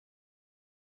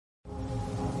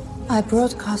I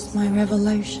broadcast my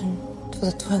revelation to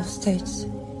the 12 states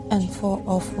and 4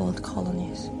 off-world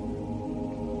colonies.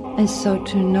 And so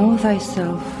to know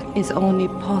thyself is only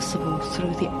possible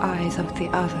through the eyes of the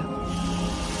other.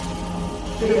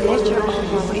 The nature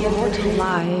of our immortal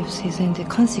lives is in the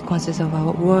consequences of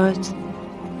our words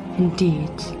and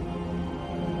deeds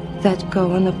that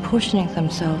go on apportioning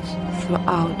themselves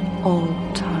throughout all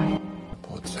time.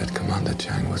 Report said Commander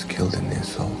Chang was killed in the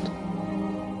assault.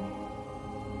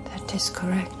 That is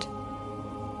correct.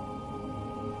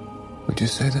 Would you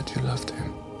say that you loved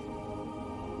him?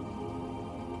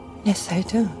 Yes, I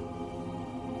do.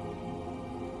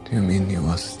 Do you mean you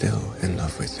are still in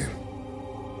love with him?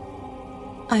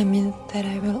 I mean that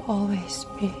I will always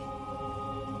be.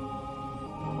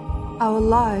 Our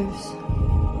lives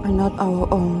are not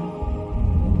our own.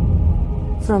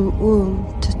 From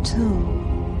womb to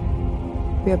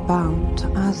tomb, we are bound to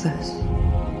others.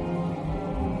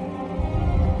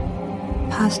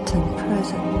 Past and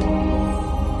present.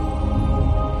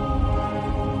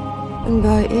 And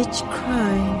by each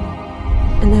crime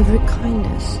and every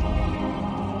kindness,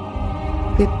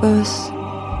 we birth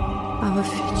our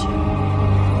future.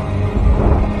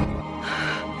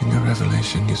 In your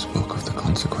revelation, you spoke of the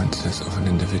consequences of an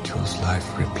individual's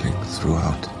life rippling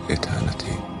throughout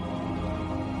eternity.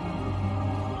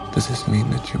 Does this mean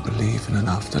that you believe in an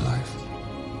afterlife?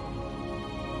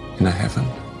 In a heaven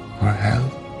or a hell?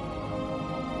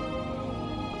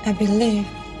 I believe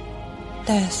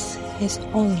death is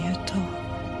only a door.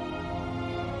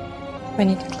 When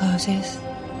it closes,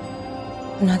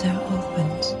 another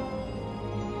opens.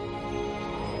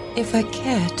 If I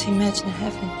care to imagine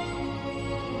heaven,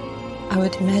 I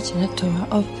would imagine a door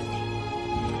opening.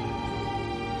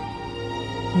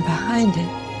 And behind it,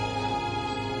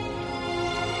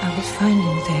 I would find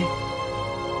him there,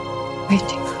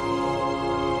 waiting for me.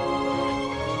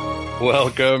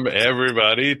 Welcome,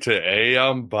 everybody, to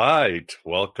Aeon Byte.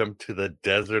 Welcome to the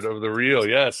desert of the real.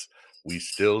 Yes, we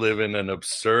still live in an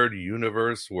absurd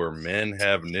universe where men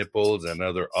have nipples and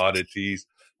other oddities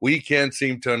we can't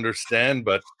seem to understand,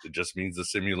 but it just means the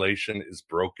simulation is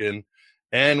broken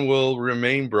and will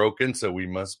remain broken, so we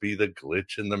must be the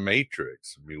glitch in the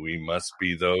matrix. I mean, we must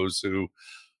be those who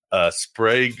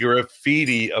spray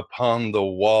graffiti upon the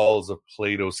walls of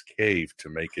Plato's cave to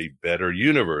make a better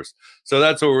universe. So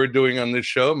that's what we're doing on this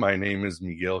show. My name is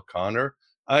Miguel Connor.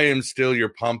 I am still your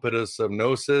Pompidus of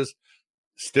Gnosis,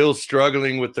 still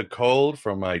struggling with the cold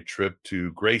from my trip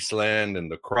to Graceland and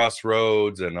the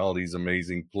Crossroads and all these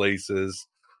amazing places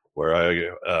where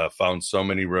I found so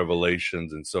many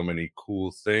revelations and so many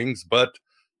cool things. But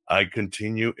I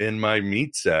continue in my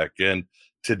meat sack. And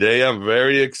today I'm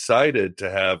very excited to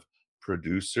have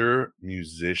producer,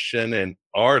 musician, and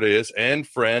artist and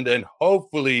friend, and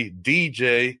hopefully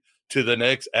DJ to the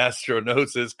next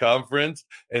Astronauts conference,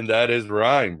 and that is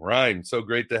Rhyme. Rhyme, so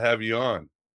great to have you on.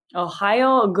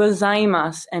 Ohayo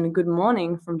gozaimasu, and good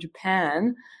morning from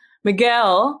Japan.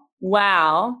 Miguel,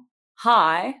 wow,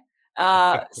 hi.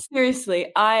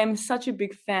 Seriously, I am such a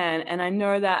big fan, and I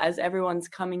know that as everyone's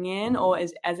coming in, or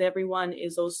as everyone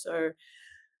is also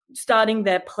starting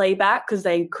their playback because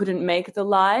they couldn't make the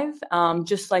live,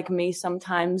 just like me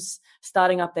sometimes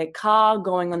starting up their car,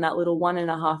 going on that little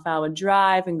 1.5 hour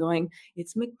drive and going,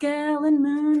 it's Miguel and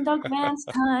Moondog Vance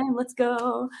time, let's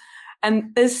go.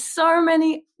 And there's so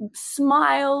many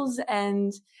smiles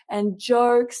and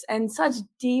jokes and such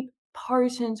deep,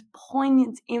 potent,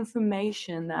 poignant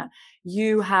information that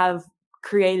you have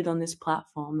created on this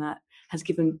platform that has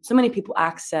given so many people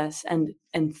access and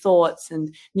thoughts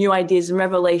and new ideas and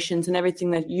revelations and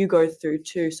everything that you go through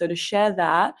too. So to share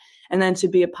that and then to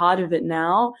be a part of it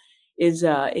now is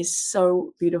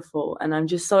so beautiful. And I'm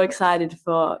just so excited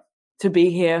to be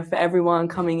here for everyone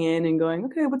coming in and going,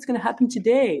 okay, what's going to happen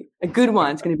today? A good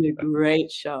one. It's going to be a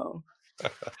great show.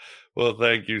 Well,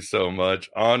 thank you so much.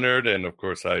 Honored. And of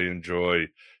course, I enjoy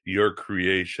your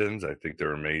creations. I think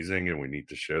they're amazing, and we need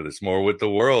to share this more with the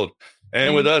world.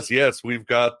 And with us, yes, we've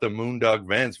got the Moondog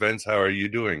Vance. Vance, how are you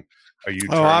doing? Are you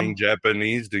turning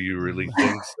Japanese? Do you really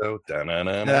think so?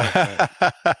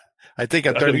 I think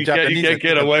I'm turning Japanese. You can't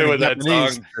get away with that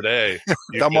song today.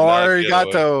 Domo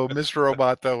arigato, Mr.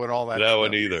 Roboto, and all that. That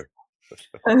one either.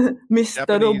 Mr.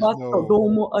 Roboto,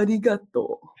 domo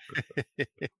arigato.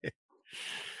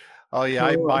 Oh yeah,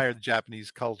 I admire the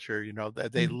Japanese culture. You know,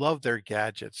 they love their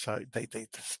gadgets. They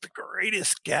it's the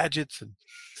greatest gadgets. And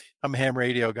I'm a ham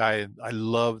radio guy, and I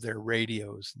love their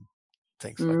radios and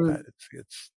things like that.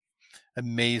 It's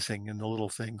amazing in the little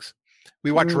things.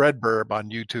 We watch Redburb on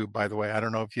YouTube, by the way. I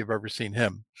don't know if you've ever seen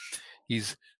him.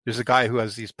 There's a guy who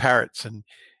has these parrots, and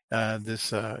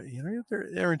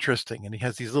they're interesting, and he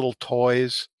has these little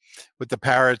toys. with the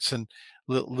parrots and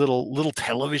little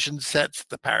television sets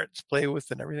the parrots play with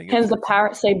and everything. Can the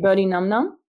parrot say birdie num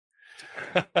num?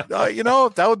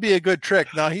 That would be a good trick.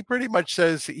 Now he pretty much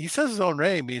says his own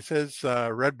name. He says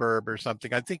Redburb or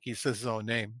something. I think he says his own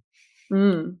name.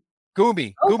 Mm.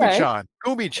 Gumi, Okay.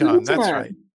 Gumi-chan. That's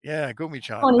right. Yeah,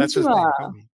 Gumi-chan. That's his name.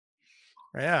 Gumi.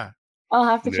 Yeah. I'll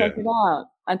have to check it out.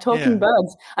 And talking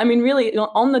birds. I mean, really,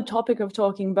 on the topic of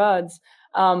talking birds,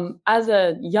 as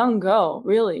a young girl,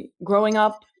 really growing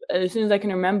up, as soon as I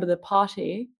can remember, The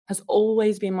Party has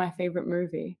always been my favorite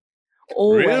movie.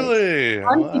 Always. Really?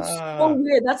 Wow. It's so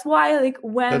weird. That's why, like,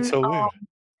 when that's so weird.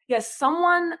 Yes,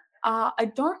 someone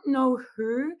I don't know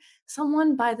who,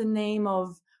 someone by the name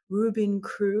of Ruben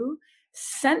Crew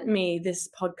sent me this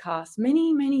podcast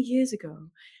many, many years ago,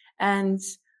 and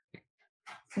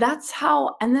that's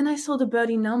how. And then I saw the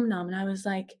Birdie Num Num, and I was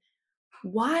like,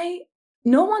 why?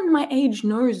 No one my age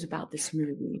knows about this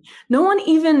movie. No one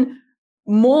even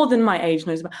more than my age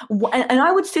knows about. And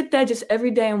I would sit there just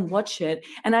every day and watch it.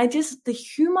 And the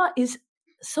humor is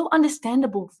so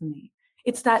understandable for me.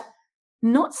 It's that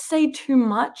not say too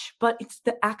much, but it's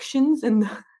the actions and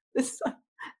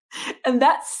and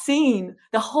that scene,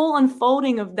 the whole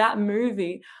unfolding of that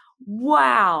movie.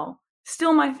 Wow.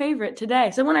 Still my favorite today.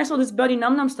 So when I saw this Birdie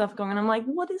Num Num stuff going on, I'm like,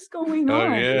 what is going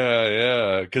on? Oh,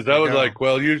 yeah. Because I was like,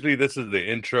 well, usually this is the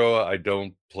intro. I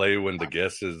don't play when the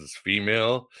guest is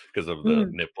female because of the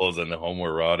nipples and the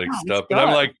homoerotic stuff. But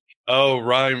I'm like, oh,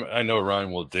 Rhyme, I know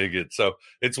Rhyme will dig it. So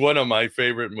it's one of my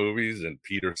favorite movies, and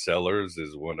Peter Sellers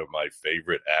is one of my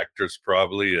favorite actors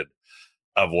probably. And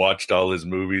I've watched all his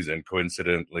movies, and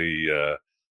coincidentally,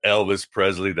 Elvis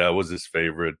Presley, that was his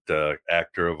favorite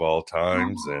actor of all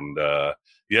times. And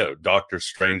Dr.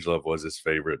 Strangelove was his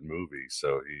favorite movie.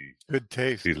 So good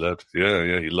taste. He loved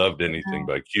he loved anything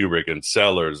by Kubrick. And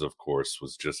Sellers, of course,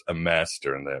 was just a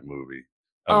master in that movie.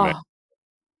 I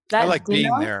like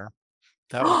being there.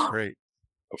 That was great.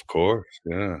 Of course,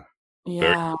 yeah.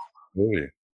 Yeah. Movie.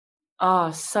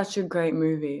 Oh, such a great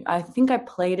movie. I think I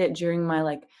played it during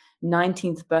my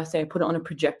 19th birthday. I put it on a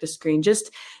projector screen,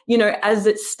 just, as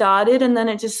it started, and then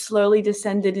it just slowly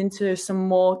descended into some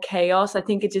more chaos. I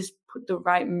think it just put the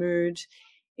right mood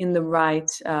in the right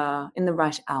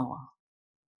hour.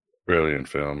 Brilliant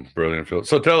film.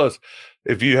 So tell us,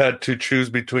 if you had to choose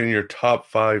between your top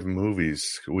 5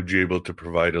 movies, would you be able to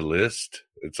provide a list?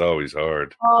 It's always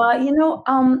hard.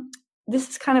 This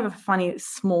is kind of a funny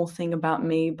small thing about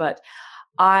me, but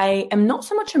I am not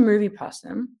so much a movie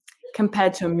person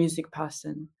compared to a music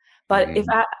person. But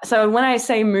so when I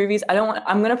say movies,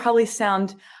 I'm going to probably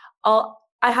sound, I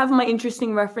have my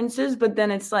interesting references, but then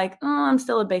it's like, I'm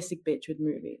still a basic bitch with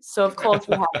movies. So of course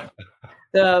we have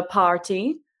The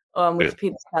Party with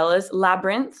Peter Sellers,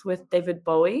 Labyrinth with David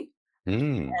Bowie,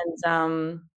 and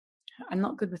I'm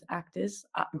not good with actors.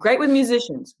 Great with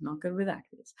musicians, not good with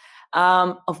actors.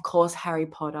 Of course, Harry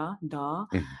Potter,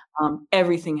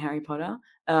 everything Harry Potter.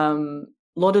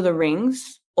 Lord of the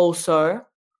Rings, also.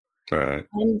 Right.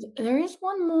 And there is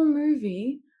one more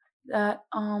movie that,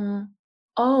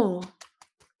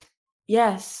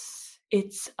 yes,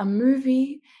 it's a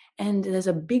movie, and there's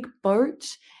a big boat,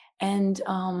 and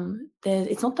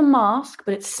it's not The Mask,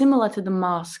 but it's similar to The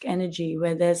Mask energy,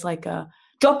 where there's like a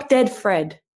Drop Dead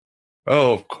Fred.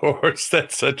 Oh, of course.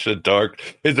 It's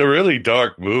a really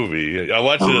dark movie. I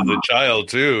watched it as a child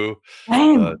too.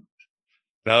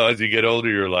 Now as you get older,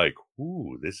 you're like,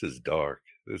 ooh, this is dark.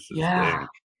 This is dank.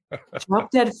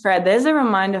 Drop Dead Fred. There's a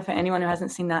reminder for anyone who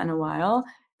hasn't seen that in a while.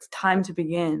 It's time to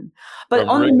begin. But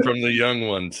from the young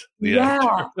ones.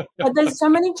 But there's so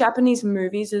many Japanese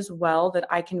movies as well that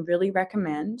I can really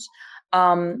recommend.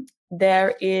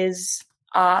 There is,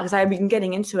 because I've been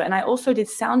getting into it, and I also did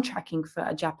soundtracking for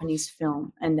a Japanese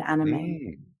film and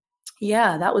anime.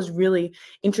 Yeah, that was really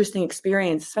interesting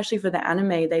experience, especially for the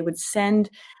anime. They would send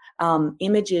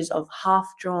images of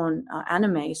half-drawn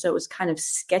anime, so it was kind of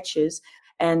sketches,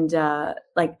 and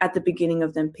like at the beginning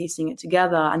of them piecing it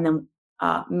together, and then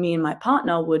me and my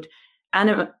partner would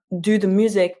do the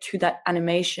music to that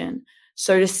animation.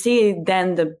 So to see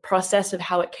then the process of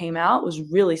how it came out was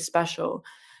really special.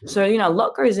 So, a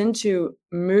lot goes into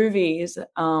movies.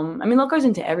 A lot goes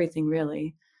into everything,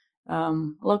 really. A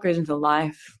lot goes into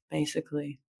life,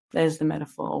 basically. There's the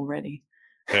metaphor already.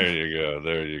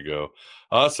 There you go.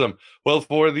 Awesome. Well,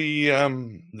 for the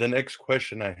next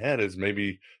question I had is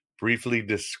maybe briefly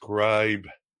describe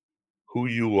who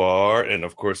you are. And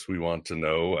of course, we want to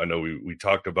know, I know we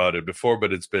talked about it before,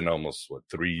 but it's been almost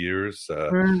 3 years.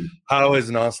 How has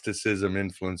Gnosticism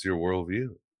influenced your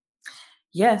worldview?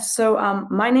 Yes. So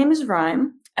my name is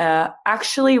Rhyme.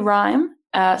 Actually, Rhyme.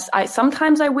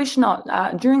 Sometimes I wish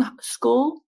not. During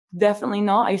school, definitely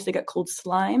not. I used to get called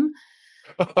slime.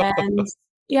 And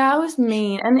yeah, I was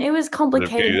mean, and it was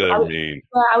complicated. I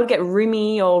would get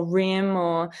Rimmy or Rim,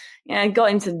 or I got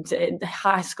into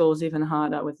high school was even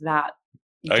harder with that.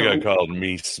 I got called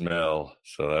Me Smell,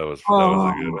 so that was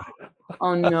a good one.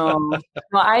 Oh no.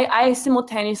 Well, I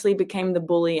simultaneously became the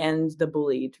bully and the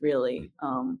bullied, really.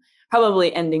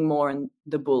 Probably ending more in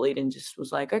the bullied, and just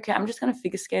was like, okay, I'm just gonna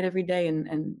figure skate every day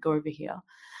and go over here.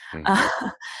 Mm-hmm.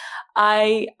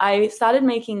 I started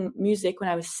making music when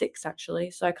I was 6,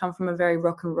 actually. So I come from a very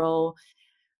rock and roll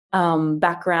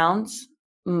background.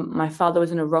 My father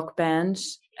was in a rock band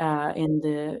in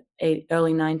the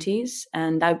early 90s,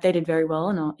 and they did very well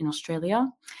in Australia.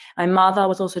 My mother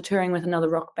was also touring with another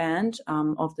rock band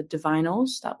of the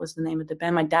Divinals. That was the name of the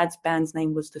band. My dad's band's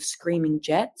name was the Screaming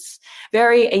Jets.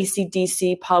 Very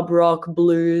AC/DC, pub rock,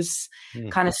 blues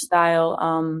kind of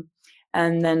style.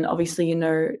 And then obviously,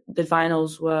 the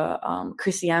Divinals were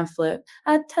Chrissy Amphlett,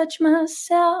 I Touch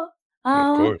Myself.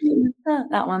 Of course.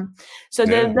 That one. So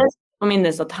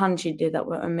there's a ton she did that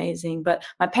were amazing. But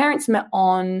my parents met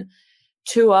on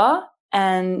tour,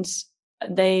 and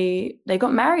they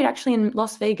got married actually in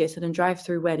Las Vegas at a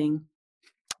drive-through wedding.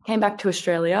 Came back to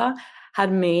Australia,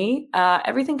 had me.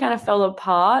 Everything kind of fell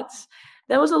apart.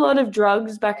 There was a lot of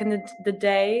drugs back in the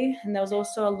day, and there was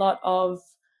also a lot of,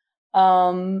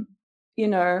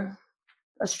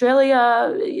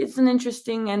 Australia, it's an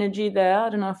interesting energy there. I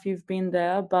don't know if you've been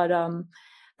there, but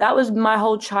that was my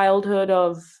whole childhood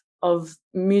of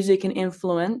music and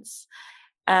influence.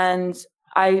 And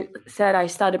I said I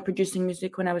started producing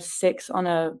music when I was 6 on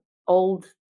a old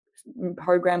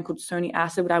program called Sony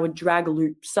Acid, where I would drag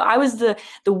loops. So I was the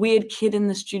weird kid in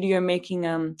the studio making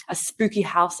a spooky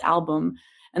house album,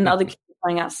 and the other kids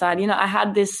playing outside. I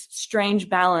had this strange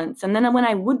balance. And then when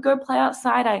I would go play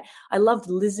outside, I loved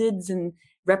lizards and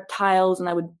reptiles, and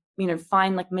I would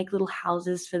make little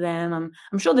houses for them.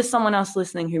 I'm sure there's someone else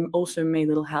listening who also made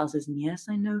little houses, and yes,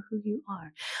 I know who you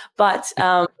are. But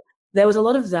there was a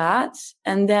lot of that.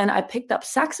 And then I picked up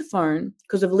saxophone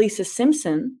because of Lisa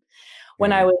Simpson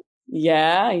when I was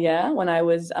when I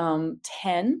was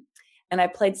 10, and I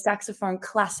played saxophone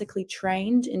classically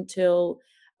trained until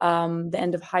the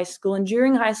end of high school. And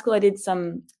during high school, I did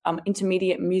some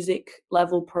intermediate music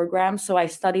level programs. So I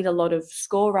studied a lot of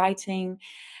score writing,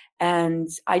 and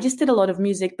I just did a lot of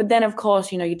music. But then, of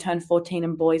course, you turn 14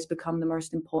 and boys become the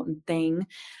most important thing.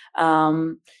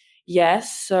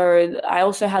 Yes. So I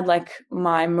also had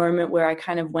my moment where I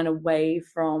kind of went away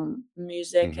from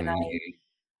music, and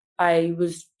I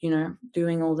was,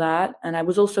 doing all that. And I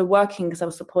was also working because I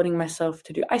was supporting myself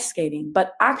to do ice skating.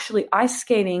 But actually, ice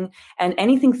skating and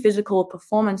anything physical or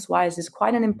performance-wise is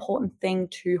quite an important thing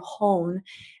to hone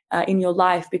in your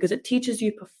life, because it teaches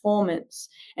you performance,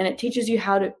 and it teaches you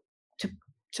how to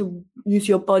use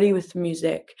your body with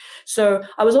music. So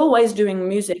I was always doing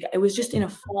music. It was just in a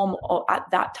form of, at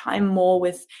that time, more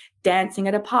with dancing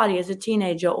at a party as a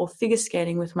teenager, or figure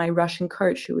skating with my Russian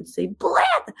coach who would say,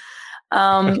 "Bled!"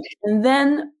 And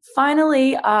then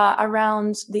finally,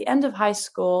 around the end of high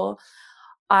school,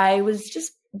 I was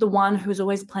just the one who was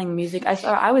always playing music.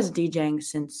 I was DJing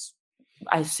since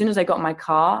as soon as I got my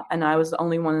car, and I was the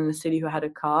only one in the city who had a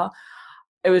car.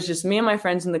 It was just me and my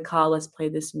friends in the car. Let's play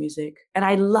this music. And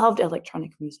I loved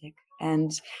electronic music.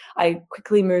 And I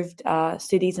quickly moved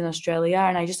cities in Australia,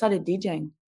 and I just started DJing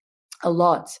a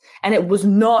lot. And it was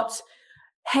not,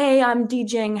 hey, I'm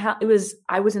DJing.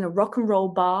 I was in a rock and roll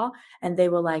bar, and they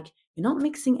were like, you're not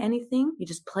mixing anything. You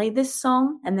just play this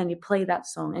song, and then you play that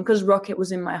song. And because rocket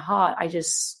was in my heart, I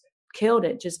just killed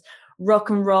it. Just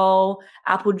rock and roll,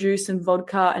 apple juice and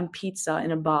vodka and pizza in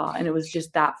a bar. And it was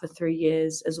just that for 3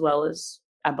 years, as well as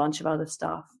a bunch of other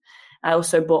stuff. I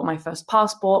also bought my first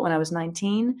passport when I was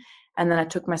 19. And then I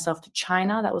took myself to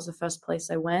China. That was the first place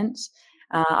I went.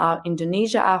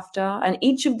 Indonesia after. And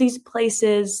each of these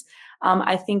places,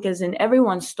 I think, as in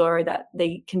everyone's story, that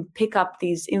they can pick up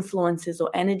these influences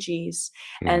or energies.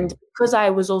 And because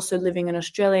I was also living in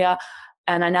Australia,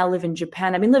 and I now live in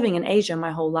Japan, I've been living in Asia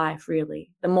my whole life, really.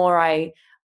 The more I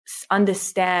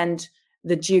understand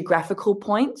the geographical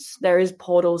points, there is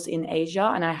portals in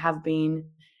Asia, and I have been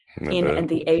in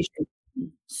the Asian.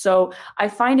 So I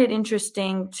find it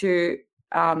interesting to,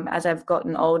 as I've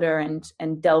gotten older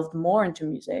and delved more into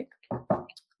music,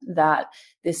 that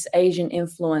this Asian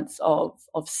influence of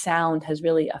sound has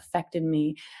really affected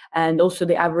me. And also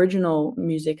the Aboriginal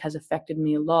music has affected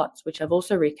me a lot, which I've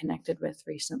also reconnected with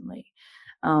recently.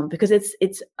 Because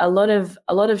it's a lot of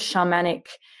shamanic,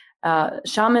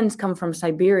 shamans come from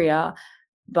Siberia,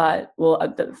 but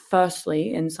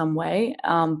firstly in some way,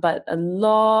 but a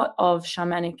lot of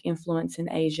shamanic influence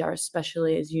in Asia,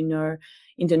 especially, as you know,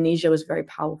 Indonesia was very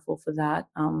powerful for that.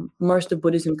 Most of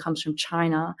Buddhism comes from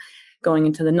China, going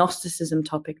into the Gnosticism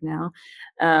topic now.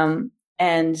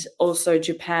 And also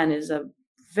Japan is a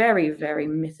very, very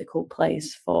mythical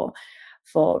place for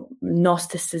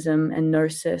Gnosticism and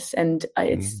Gnosis. And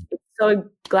it's so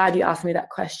glad you asked me that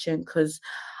question, because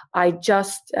I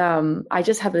just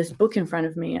have this book in front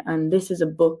of me, and this is a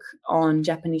book on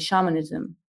Japanese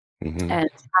shamanism and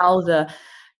how the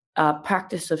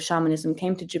practice of shamanism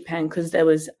came to Japan, because there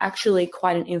was actually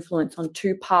quite an influence on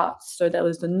two parts. So there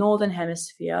was the northern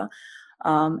hemisphere,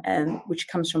 and which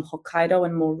comes from Hokkaido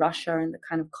and more Russia and the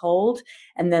kind of cold,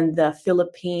 and then the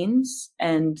Philippines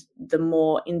and the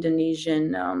more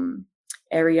Indonesian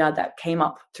area that came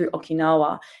up through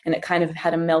Okinawa, and it kind of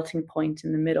had a melting point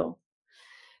in the middle.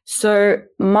 So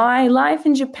my life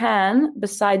in Japan,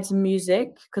 besides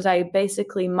music, because I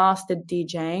basically mastered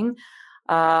DJing,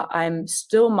 I'm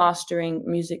still mastering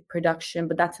music production,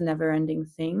 but that's a never-ending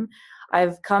thing.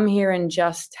 I've come here and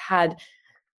just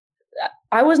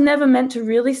I was never meant to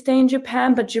really stay in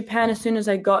Japan, but Japan, as soon as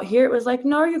I got here, it was like,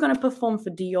 no, you're going to perform for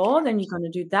Dior, then you're going to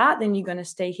do that, then you're going to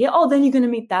stay here. Oh, then you're going to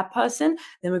meet that person,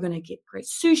 then we're going to get great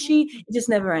sushi. It just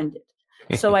never ended.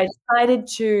 So I decided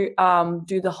to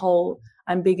do the whole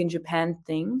I'm big in Japan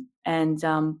thing and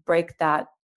break that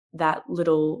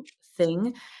little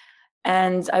thing.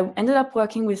 And I ended up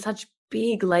working with such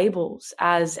big labels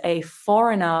as a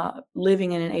foreigner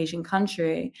living in an Asian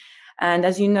country. And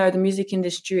as you know, the music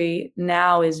industry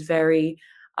now is very,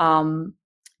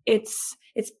 it's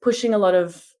pushing a lot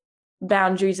of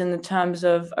boundaries in the terms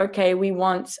of, okay, we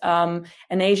want an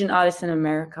Asian artist in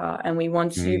America, and we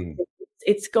want you.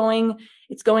 It's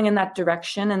going in that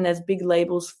direction, and there's big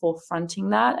labels forefronting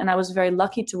that. And I was very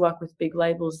lucky to work with big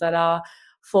labels that are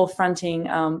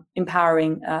forefronting,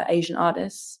 empowering Asian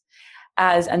artists.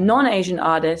 As a non-Asian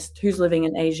artist who's living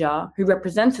in Asia, who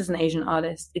represents as an Asian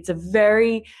artist, it's a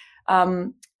very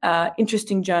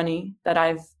interesting journey that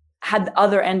I've had the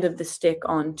other end of the stick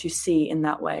on to see in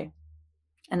that way.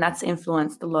 And that's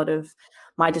influenced a lot of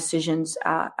my decisions,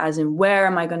 as in where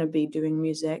am I going to be doing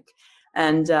music.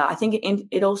 And I think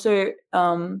it also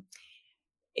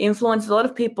influenced a lot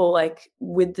of people, like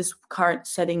with this current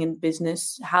setting in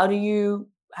business. How do you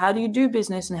do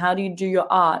business, and how do you do your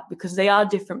art? Because they are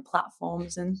different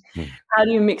platforms, and how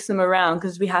do you mix them around?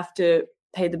 Because we have to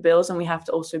pay the bills, and we have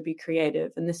to also be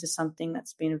creative. And this is something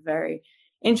that's been a very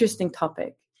interesting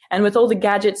topic. And with all the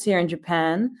gadgets here in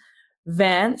Japan,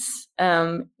 Vance,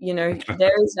 there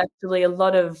is actually a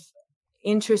lot of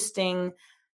interesting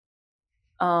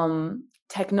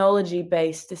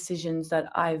technology-based decisions that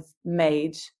I've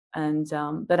made, and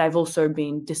that I've also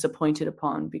been disappointed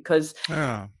upon, because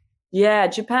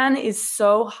Japan is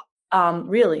so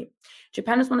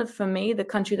Japan is for me, the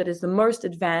country that is the most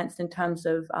advanced in terms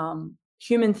of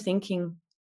human thinking,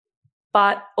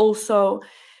 but also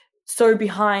so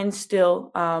behind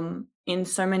still in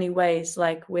so many ways,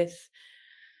 like with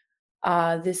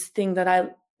this thing that I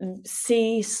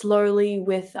see slowly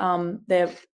with their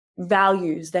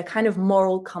values, their kind of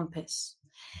moral compass.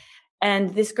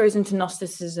 And this goes into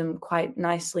Gnosticism quite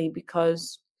nicely,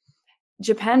 because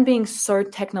Japan being so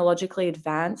technologically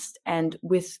advanced, and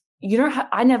with,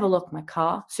 I never lock my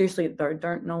car. Seriously, though,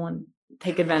 don't no one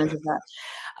take advantage of that.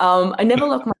 I never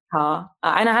lock my car,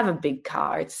 and I have a big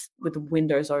car. It's with the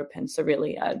windows open, so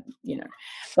really,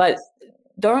 but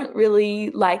don't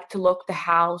really like to lock the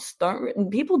house.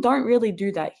 People don't really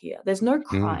do that here. There's no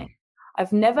crime.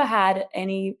 I've never had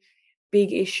any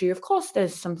big issue. Of course,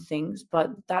 there's some things, but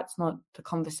that's not the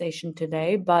conversation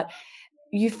today. But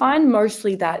you find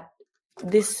mostly that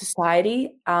this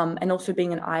society, and also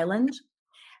being an island,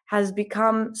 has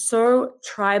become so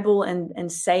tribal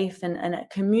and safe and a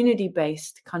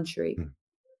community-based country.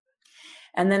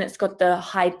 And then it's got the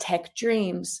high-tech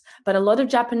dreams. But a lot of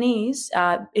Japanese,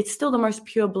 it's still the most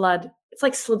pure blood. It's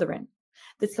like Slytherin.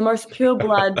 It's the most pure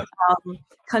blood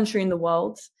country in the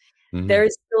world. There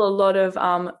is still a lot of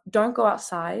don't go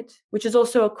outside, which is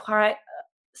also a quite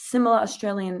similar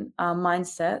Australian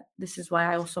mindset. This is why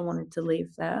I also wanted to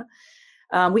leave there.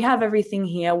 We have everything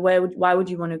here. Why would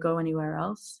you want to go anywhere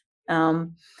else?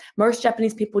 Most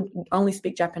Japanese people only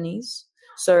speak Japanese.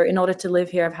 So in order to live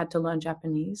here, I've had to learn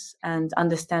Japanese and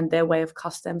understand their way of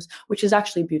customs, which is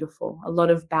actually beautiful. A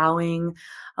lot of bowing,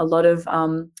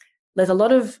 there's a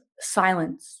lot of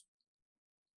silence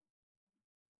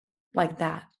like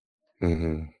that,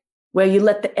 where you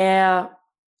let the air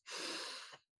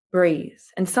breathe.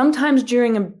 And sometimes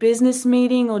during a business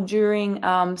meeting or during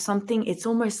something, it's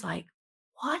almost like,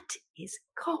 what is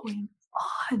going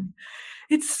on.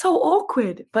 It's so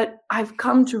awkward. But I've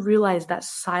come to realize that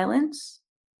silence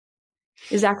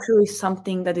is actually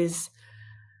something that is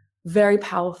very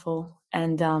powerful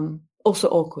and also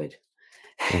awkward.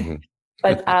 Mm-hmm.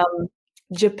 But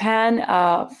Japan,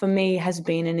 for me, has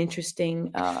been an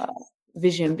interesting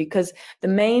vision because the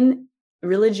main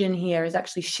religion here is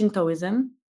actually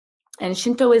Shintoism. And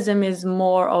Shintoism is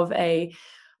more of a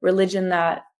religion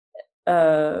that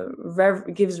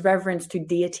gives reverence to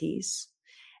deities.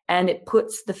 And it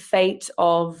puts the fate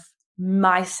of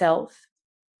myself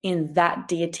in that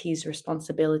deity's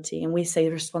responsibility. And we say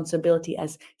responsibility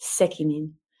as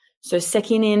sekinin. So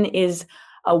sekinin is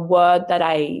a word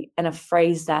and a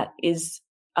phrase that is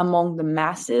among the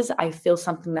masses. I feel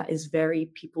something that is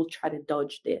people try to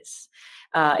dodge this.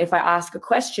 If I ask a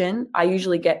question, I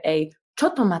usually get a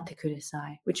chotto matte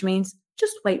kudasai, which means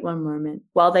just wait one moment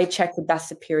while they check with that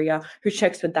superior, who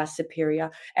checks with that superior.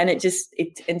 And it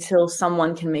until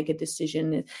someone can make a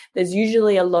decision. There's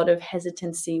usually a lot of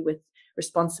hesitancy with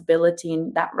responsibility,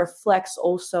 and that reflects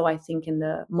also, I think, in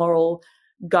the moral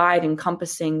guide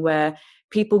encompassing where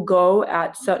people go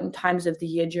at certain times of the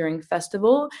year during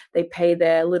festival, they pay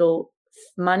their little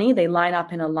money, they line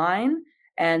up in a line,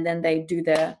 and then they do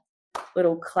their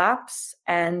little claps.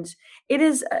 And it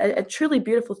is a truly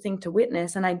beautiful thing to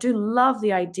witness. And I do love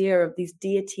the idea of these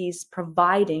deities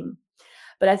providing.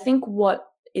 But I think what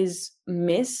is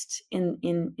missed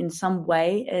in some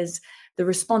way is the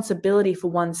responsibility for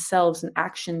oneself and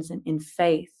actions in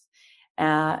faith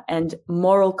and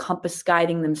moral compass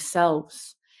guiding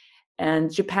themselves.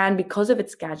 And Japan, because of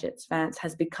its gadgets, Vance,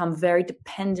 has become very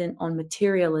dependent on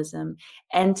materialism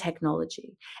and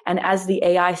technology. And as the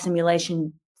AI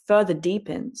simulation further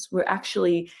deepens, we're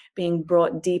actually being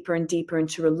brought deeper and deeper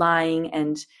into relying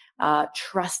and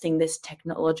trusting this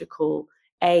technological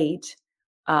aid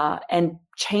and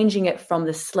changing it from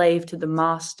the slave to the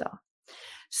master.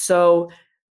 So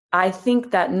I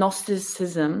think that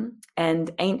Gnosticism and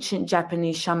ancient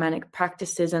Japanese shamanic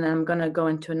practices, and I'm going to go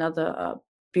into another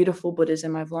beautiful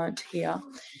Buddhism I've learned here,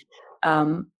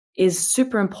 is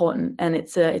super important. And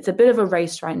it's a bit of a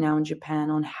race right now in Japan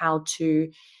on how to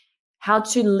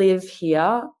live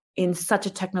here in such a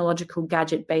technological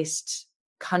gadget-based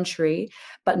country,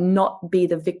 but not be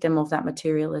the victim of that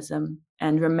materialism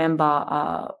and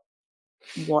remember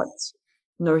what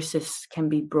Gnosis can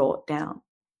be brought down.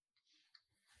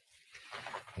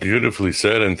 Beautifully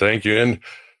said, and thank you. And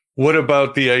what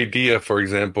about the idea, for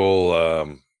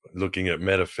example, looking at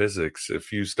metaphysics,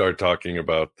 if you start talking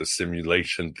about the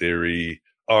simulation theory,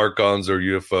 archons or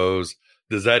UFOs,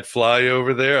 does that fly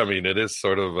over there? I mean, it is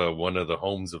sort of one of the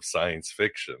homes of science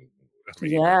fiction. I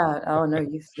mean, yeah. Oh, no,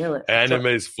 you feel it. Anime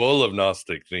is full of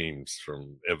Gnostic themes,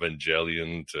 from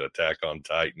Evangelion to Attack on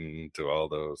Titan to all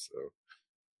those. So.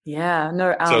 Yeah,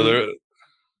 no.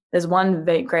 There's one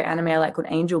very great anime I like called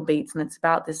Angel Beats, and it's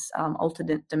about this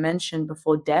alternate dimension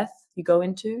before death you go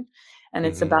into, and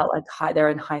it's about like they're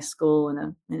in high school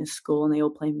and in a school, and they all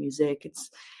play music.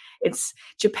 It's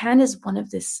Japan is one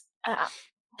of this.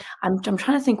 I'm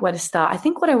trying to think where to start. I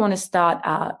think what I want to start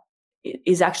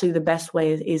is actually the best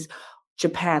way is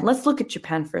Japan. Let's look at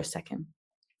Japan for a second.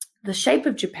 The shape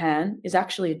of Japan is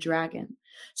actually a dragon.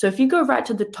 So if you go right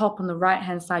to the top on the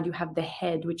right-hand side, you have the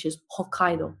head, which is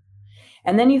Hokkaido.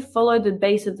 And then you follow the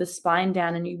base of the spine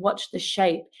down and you watch the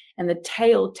shape, and the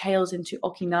tail tails into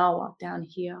Okinawa down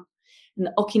here. And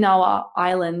the Okinawa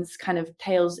Islands kind of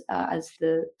tails as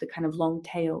the kind of long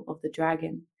tail of the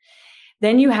dragon.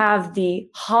 Then you have the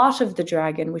heart of the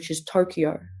dragon, which is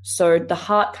Tokyo. So the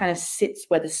heart kind of sits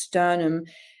where the sternum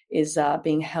is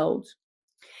being held.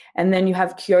 And then you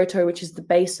have Kyoto, which is the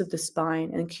base of the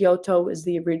spine. And Kyoto is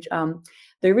the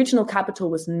original capital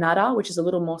was Nara, which is a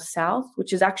little more south,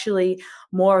 which is actually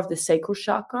more of the sacral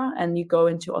chakra. And you go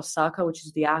into Osaka, which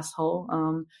is the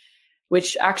asshole,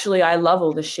 which actually I love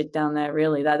all the shit down there,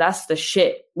 really. That's the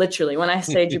shit, literally. When I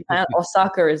say Japan,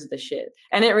 Osaka is the shit.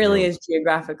 And it really is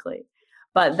geographically.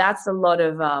 But that's a lot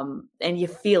of, and you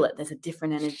feel it. There's a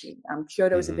different energy.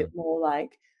 Kyoto is a bit more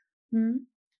like,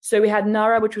 So we had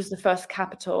Nara, which was the first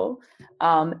capital.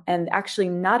 And actually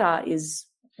Nara is,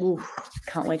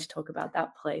 can't wait to talk about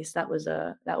that place. That was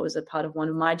a part of one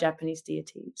of my Japanese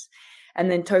deities. And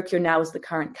then Tokyo now is the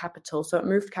current capital. So it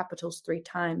moved capitals 3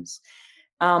 times.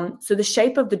 So the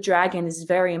shape of the dragon is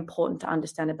very important to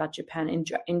understand about Japan.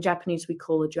 In Japanese, we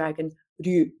call a dragon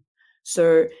Ryu.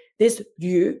 So this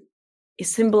Ryu, it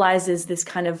symbolizes this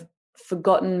kind of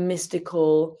forgotten,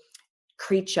 mystical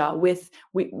creature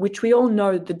which we all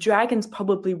know the dragons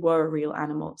probably were a real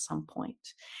animal at some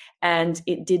point, and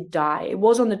it did die. It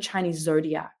was on the Chinese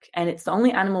zodiac, and it's the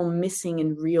only animal missing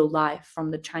in real life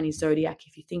from the Chinese zodiac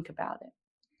if you think about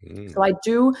it. So I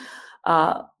do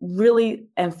really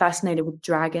am fascinated with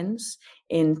dragons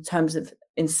in terms of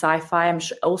in sci-fi. I'm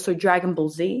also Dragon Ball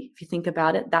Z, if you think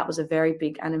about it, that was a very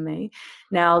big anime.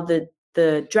 Now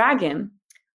the dragon,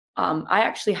 I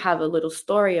actually have a little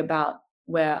story about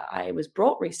where I was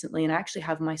brought recently, and I actually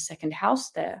have my second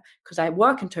house there because I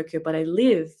work in Tokyo, but I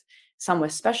live somewhere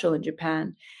special in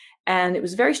Japan. And it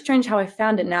was very strange how I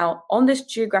found it. Now, on this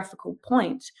geographical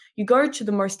point, you go to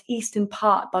the most eastern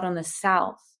part, but on the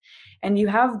south, and you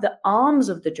have the arms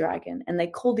of the dragon, and they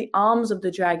call the arms of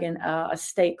the dragon a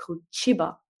state called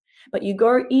Chiba. But you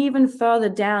go even further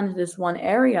down to this one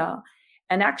area,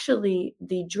 and actually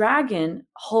the dragon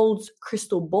holds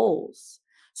crystal balls.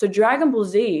 So Dragon Ball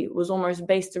Z was almost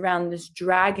based around this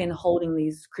dragon holding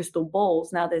these crystal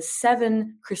balls. Now there's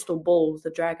 7 crystal balls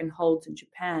the dragon holds in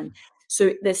Japan.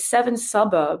 So there's 7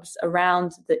 suburbs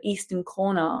around the eastern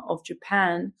corner of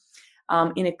Japan,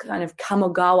 in a kind of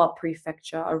Kamogawa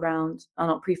prefecture around,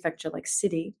 not prefecture, like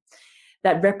city,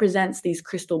 that represents these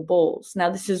crystal balls. Now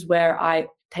this is where I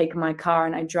take my car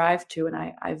and I drive to, and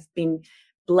I've been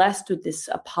blessed with this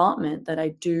apartment that I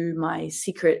do my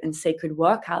secret and sacred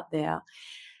work out there.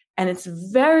 And it's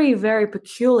very, very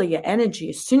peculiar energy.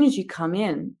 As soon as you come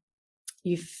in,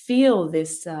 you feel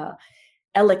this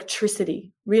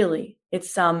electricity, really.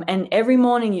 It's and every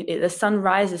morning the sun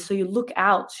rises, so you look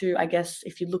out to, I guess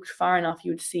if you looked far enough,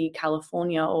 you would see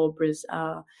California or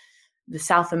the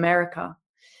South America.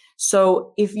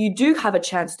 So if you do have a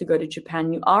chance to go to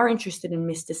Japan, you are interested in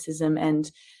mysticism, and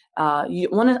you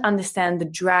want to understand the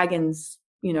dragons,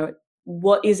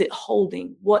 what is it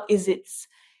holding? What is its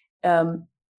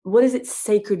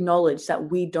sacred knowledge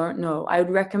that we don't know? I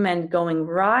would recommend going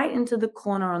right into the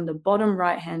corner on the bottom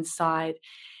right-hand side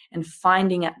and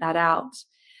finding that out.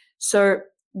 So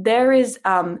there is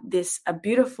a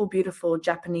beautiful, beautiful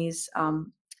Japanese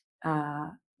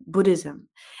Buddhism.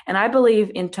 And I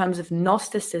believe in terms of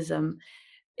Gnosticism,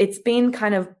 it's been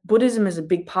kind of, Buddhism is a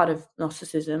big part of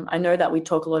Gnosticism. I know that we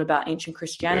talk a lot about ancient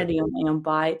Christianity on Aeon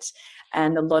Byte,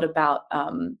 and a lot about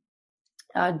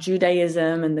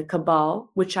Judaism and the Kabbalah,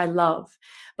 which I love.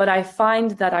 But I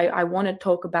find that I want to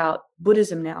talk about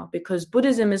Buddhism now, because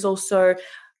Buddhism is also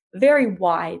very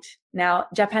wide. Now,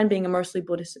 Japan being a mostly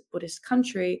Buddhist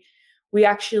country, we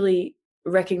actually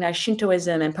recognize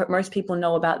Shintoism, and most people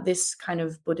know about this kind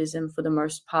of Buddhism for the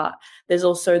most part. There's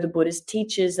also the Buddhist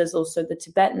teachers, there's also the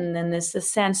Tibetan, and there's the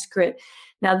Sanskrit.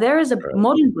 Now, there is a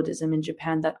modern Buddhism in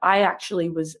Japan that I actually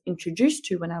was introduced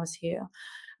to when I was here.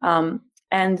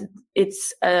 And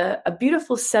it's a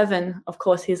beautiful 7. Of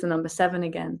course, here's the number 7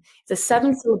 again. It's a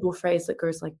 7-syllable phrase that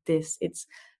goes like this. It's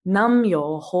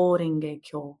Nam-myo Ho-renge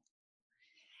Kyo.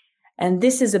 And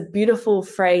this is a beautiful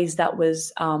phrase that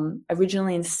was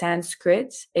originally in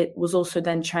Sanskrit. It was also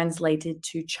then translated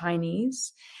to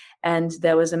Chinese. And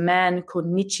there was a man called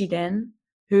Nichiren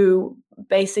who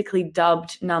basically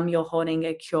dubbed Nam-myo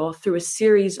Ho-renge Kyo through a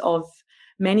series of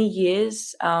many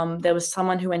years. There was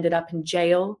someone who ended up in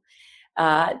jail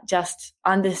just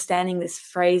understanding this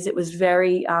phrase. It was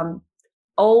very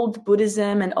old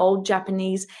Buddhism and old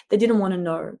Japanese. They didn't want to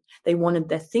know. They wanted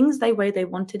their things the way they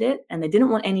wanted it, and they didn't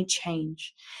want any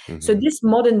change. Mm-hmm. So this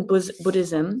modern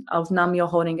Buddhism of Nam-myo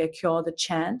Ho-renge Kyo, the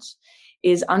chant,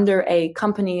 is under a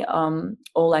company or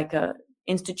like a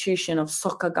institution of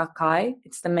Soka Gakkai.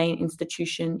 It's the main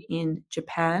institution in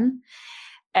Japan.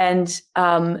 And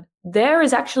there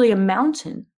is actually a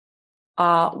mountain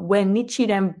where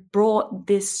Nichiren brought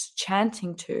this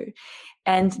chanting to.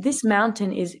 And this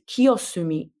mountain is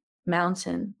Kiyosumi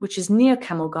Mountain, which is near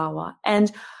Kamogawa.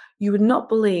 And you would not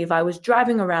believe, I was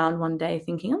driving around one day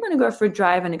thinking, I'm going to go for a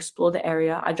drive and explore the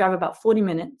area. I drive about 40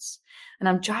 minutes, and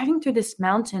I'm driving through this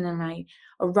mountain, and I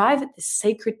arrive at this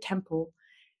sacred temple.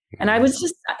 And I was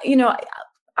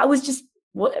just,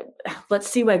 let's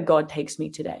see where God takes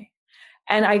me today.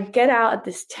 And I get out at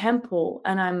this temple,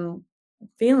 and I'm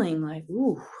feeling like,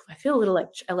 I feel a little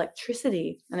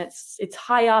electricity, and it's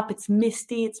high up, it's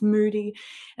misty, it's moody.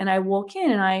 And I walk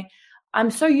in, and I'm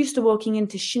so used to walking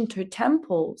into Shinto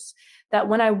temples that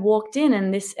when I walked in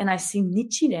and I see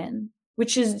Nichiren,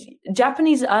 which is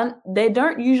Japanese, they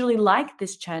don't usually like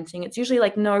this chanting. It's usually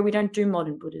like, no, we don't do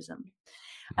modern Buddhism.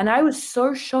 And I was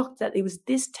so shocked that it was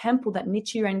this temple that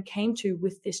Nichiren came to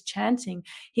with this chanting.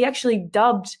 He actually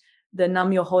dubbed the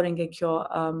Nam-myo Ho-renge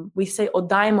Kyo, we say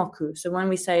odaimoku. So when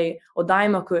we say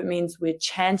odaimoku, it means we're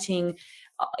chanting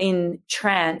in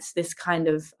trance, this kind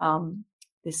of,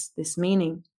 this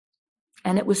meaning.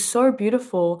 And it was so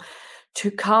beautiful to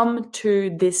come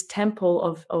to this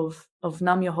temple of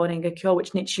Nam-myoho Renge Kyo,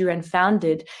 which Nichiren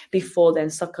founded. Before then,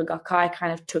 Soka Gakkai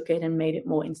kind of took it and made it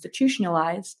more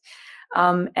institutionalized.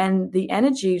 And the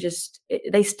energy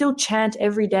they still chant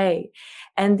every day.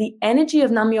 And the energy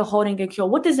of Nam-myoho Renge Kyo,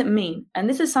 what does it mean? And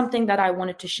this is something that I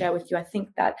wanted to share with you. I think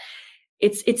that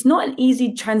it's not an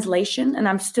easy translation, and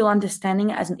I'm still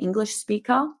understanding it as an English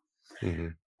speaker. Mm-hmm.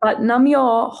 But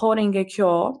Nam-myoho Renge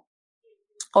Kyo,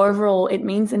 overall, it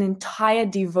means an entire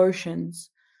devotions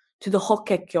to the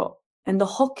Hokkekyo. And the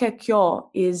Hokkekyo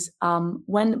is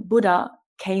when Buddha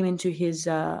came into his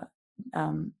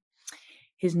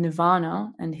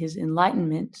nirvana and his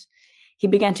enlightenment, he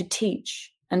began to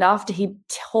teach. And after he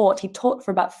taught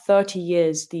for about 30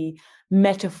 years the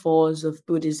metaphors of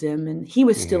Buddhism, and he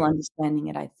was still understanding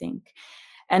it, I think.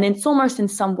 And it's almost in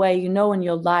some way, in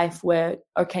your life where,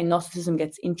 okay, Gnosticism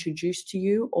gets introduced to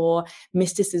you, or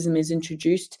mysticism is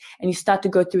introduced, and you start to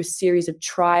go through a series of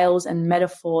trials and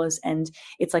metaphors, and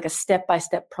it's like a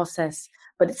step-by-step process.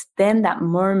 But it's then that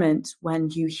moment when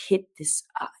you hit this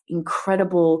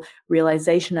incredible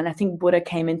realization. And I think Buddha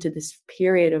came into this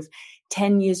period of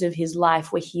 10 years of his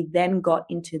life where he then got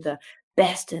into the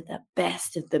best of the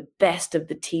best of the best of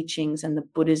the teachings and the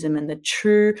Buddhism and the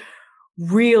true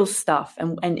real stuff.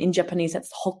 And in Japanese,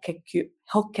 that's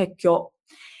Hokkekyo.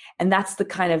 And that's the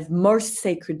kind of most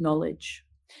sacred knowledge.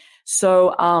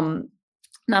 So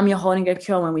Nam-myoho Renge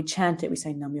Kyo, when we chant it, we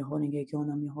say Nam-myoho Renge Kyo,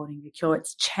 Nam-myoho Renge Kyo.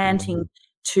 It's chanting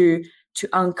to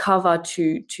uncover,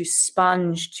 to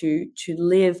sponge, to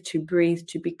live, to breathe,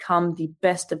 to become the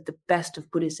best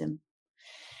of Buddhism.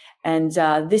 And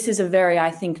this is a very,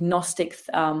 I think, Gnostic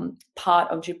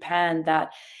part of Japan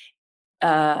that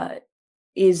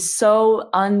is so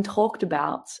untalked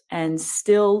about and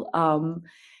still learning.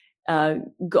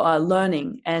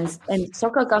 And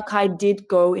Soka Gakkai did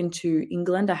go into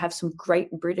England. I have some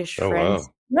great British friends. Wow.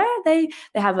 Yeah, they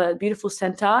have a beautiful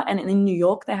center, and in New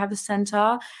York they have a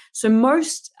center. So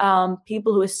most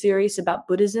people who are serious about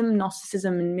Buddhism,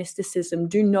 Gnosticism, and mysticism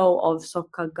do know of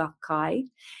Soka Gakkai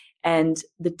and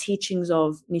the teachings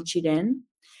of Nichiren.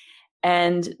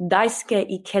 And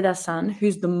Daisuke Ikeda-san,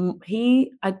 who's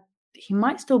he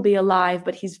might still be alive,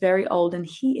 but he's very old, and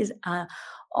he is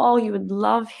you would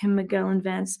love him, Miguel and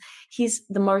Vance. He's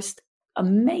the most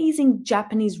amazing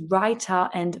Japanese writer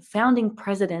and founding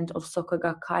president of Soka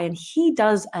Gakkai, and he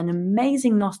does an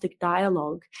amazing Gnostic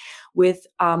dialogue with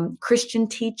Christian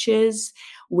teachers,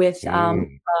 with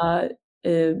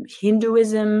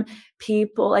Hinduism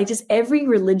people, like just every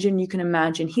religion you can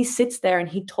imagine. He sits there and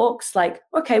he talks like,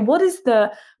 okay, what is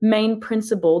the main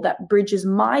principle that bridges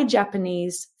my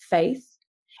Japanese faith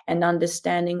and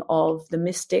understanding of the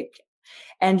mystic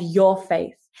and your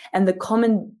faith? And the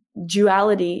common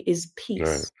duality is peace,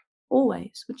 right.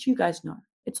 Always, which you guys know.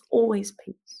 It's always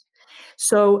peace.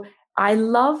 So I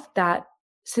love that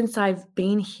since I've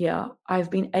been here,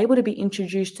 I've been able to be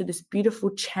introduced to this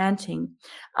beautiful chanting.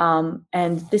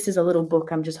 And this is a little book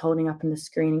I'm just holding up on the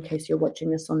screen in case you're watching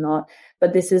this or not.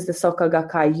 But this is the Soka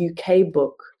Gakkai UK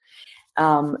book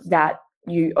that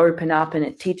you open up, and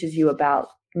it teaches you about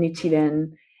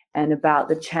Nichiren and about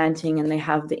the chanting. And they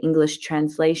have the English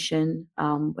translation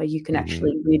where you can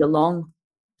actually read along.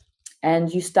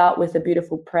 And you start with a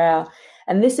beautiful prayer.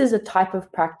 And this is a type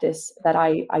of practice that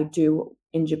I do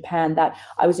in Japan that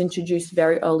I was introduced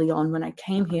very early on when I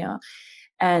came here.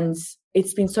 And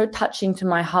it's been so touching to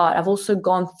my heart. I've also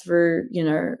gone through,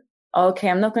 okay,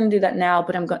 I'm not going to do that now,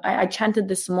 but I chanted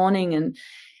this morning, and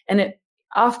it,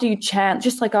 after you chant,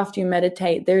 just like after you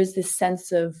meditate, there is this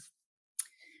sense of,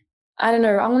 I don't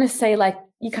know, I want to say like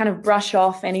you kind of brush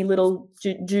off any little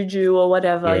juju or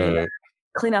whatever,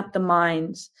 clean up the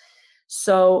mind.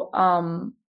 So,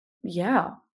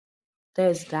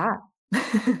 there's that.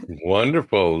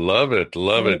 Wonderful. Love it.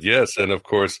 Love it. Yes. And of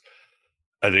course,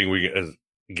 I think we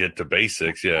get to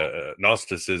basics.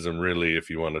 Gnosticism, really, if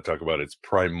you want to talk about its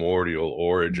primordial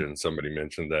origin, somebody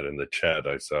mentioned that in the chat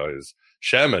I saw, is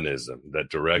shamanism, that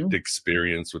direct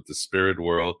experience with the spirit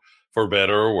world, for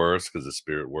better or worse, because the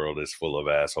spirit world is full of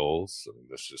assholes. I mean,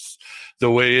 that's just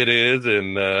the way it is.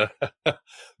 And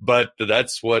but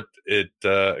that's what it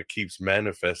keeps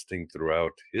manifesting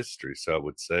throughout history. So I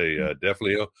would say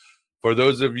definitely. For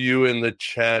those of you in the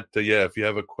chat, if you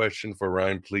have a question for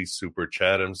Ryan, please super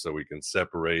chat them so we can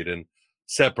separate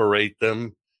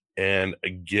them and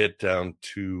get down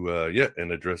to,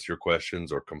 and address your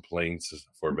questions or complaints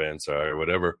for Vance or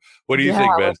whatever. What do you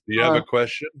think, Vance? Do you have a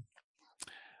question?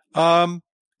 I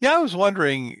was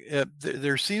wondering,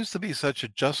 there seems to be such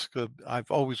a I've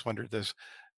always wondered this,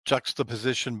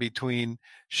 juxtaposition between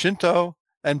Shinto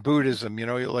and Buddhism. You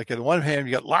know, like on the one hand,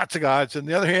 you got lots of gods, and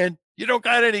the other hand, you don't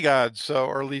got any gods. So,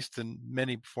 or at least in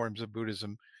many forms of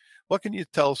Buddhism. What can you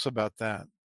tell us about that?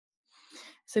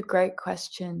 It's a great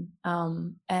question.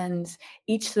 And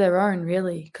each to their own,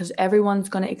 really, because everyone's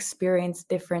going to experience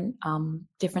different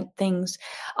things.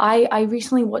 I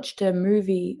recently watched a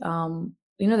movie.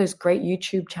 You know, there's great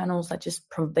YouTube channels that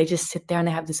they just sit there and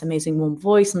they have this amazing warm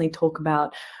voice and they talk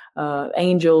about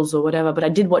angels or whatever. But I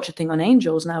did watch a thing on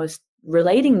angels, and I was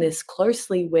relating this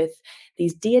closely with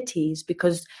these deities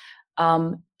because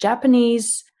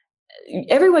Japanese.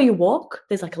 Everywhere you walk,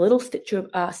 there's like a little statue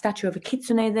of a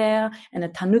kitsune there and a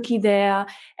tanuki there,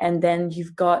 and then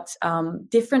you've got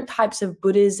different types of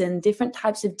Buddhas and different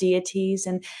types of deities,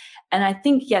 and I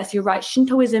think yes, you're right.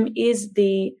 Shintoism is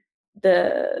the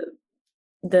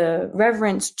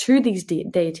reverence to these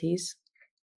deities,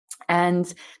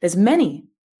 and there's many,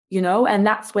 you know, and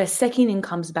that's where Sekinin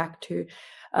comes back to.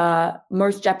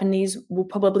 Most Japanese will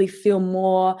probably feel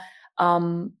more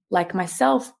like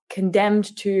myself,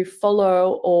 condemned to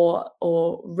follow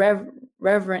or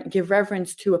give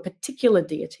reverence to a particular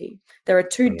deity. There are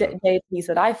two deities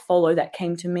that I follow that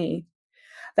came to me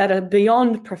that are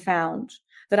beyond profound,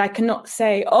 that I cannot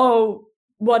say, oh,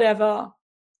 whatever.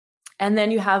 And then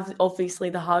you have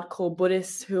obviously the hardcore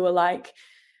Buddhists who are like,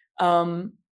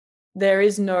 there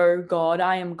is no God,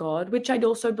 I am God, which I'd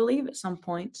also believe at some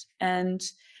point.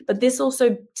 But this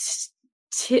also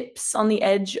tips on the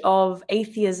edge of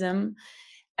atheism,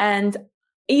 and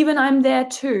even I'm there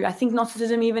too. I think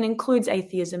Gnosticism even includes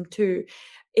atheism too.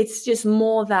 It's just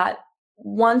more that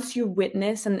once you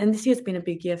witness, and this year's been a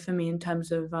big year for me in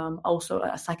terms of also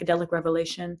a psychedelic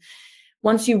revelation.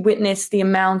 Once you witness the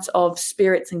amount of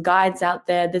spirits and guides out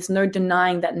there, there's no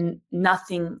denying that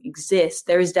nothing exists.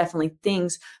 There is definitely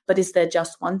things, but is there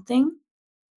just one thing?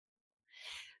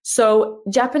 So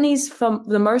Japanese, for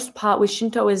the most part, with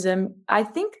Shintoism, I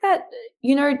think that,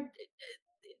 you know,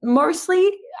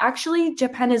 mostly, actually,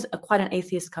 Japan is quite an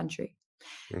atheist country.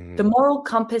 Mm-hmm. The moral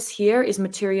compass here is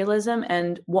materialism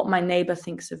and what my neighbor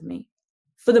thinks of me,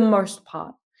 for the most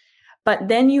part. But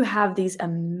then you have these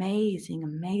amazing,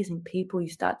 amazing people you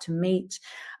start to meet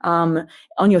on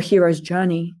your hero's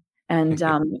journey. And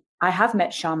I have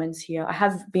met shamans here. I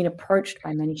have been approached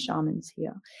by many shamans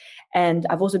here. And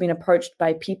I've also been approached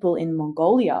by people in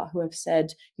Mongolia who have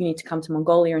said, you need to come to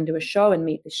Mongolia and do a show and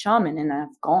meet the shaman. And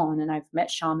I've gone and I've met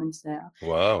shamans there.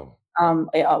 Wow.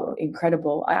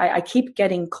 Incredible. I keep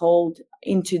getting called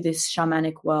into this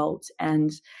shamanic world,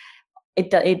 and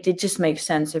it just makes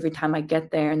sense every time I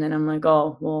get there. And then I'm like,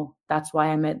 oh, well, that's why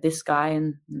I met this guy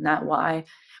and that why.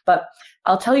 But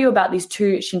I'll tell you about these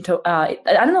two Shinto. I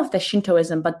don't know if they're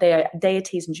Shintoism, but they are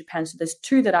deities in Japan. So there's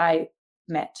two that I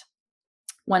met.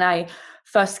 When I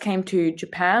first came to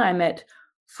Japan, I met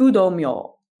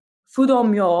Fudomyo.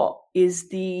 Fudomyo is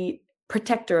the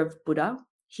protector of Buddha.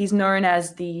 He's known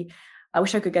as I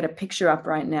wish I could get a picture up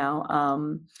right now.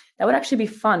 That would actually be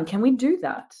fun. Can we do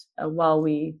that while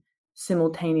we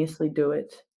simultaneously do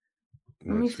it?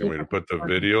 Let me see. To put the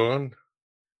video on?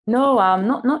 No,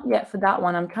 not yet for that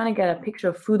one. I'm trying to get a picture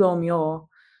of Fudomyo.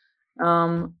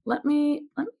 Let me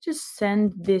just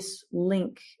send this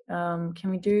link. Can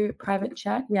we do private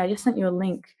chat? Yeah, I just sent you a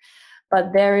link.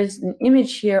 But there is an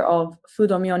image here of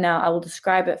Fudomyo. Now I will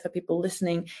describe it for people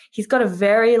listening. He's got a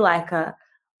very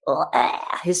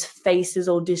his face is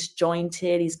all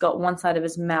disjointed. He's got one side of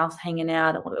his mouth hanging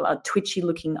out, a twitchy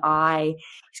looking eye.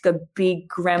 He's got big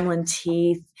gremlin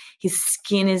teeth. His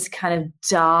skin is kind of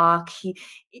dark.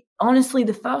 Honestly,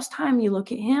 the first time you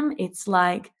look at him, it's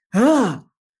like,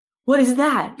 what is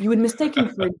that? You would mistake him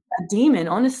for a demon,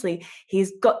 honestly.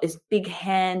 He's got this big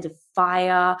hand of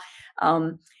fire.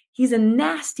 He's a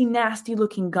nasty, nasty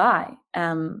looking guy.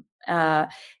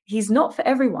 He's not for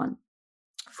everyone.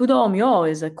 Fudomyo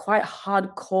is a quite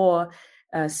hardcore,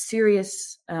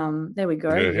 serious. There we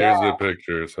go. Yeah, here's the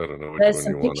pictures. I don't know. There's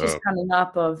some pictures coming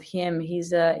up of him.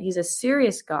 He's a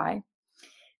serious guy,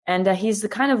 and he's the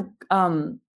kind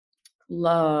of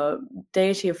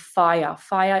deity of fire.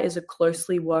 Fire is a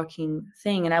closely working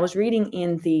thing. And I was reading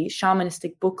in the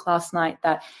shamanistic book last night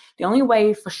that the only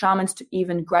way for shamans to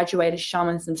even graduate as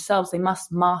shamans themselves, they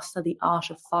must master the art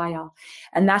of fire,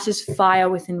 and that is fire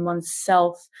within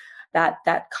oneself.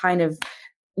 That kind of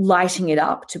lighting it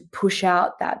up to push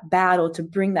out that bad, or to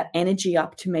bring that energy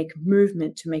up, to make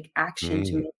movement, to make action,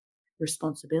 to make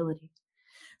responsibility.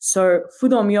 So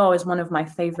Fudomyo is one of my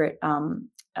favorite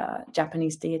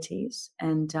Japanese deities.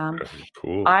 And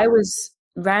cool. I was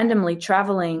randomly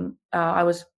traveling.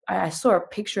 I saw a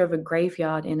picture of a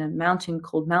graveyard in a mountain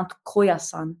called Mount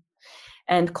Koyasan.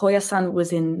 And Koyasan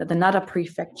was in the Nara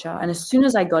prefecture. And as soon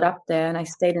as I got up there and I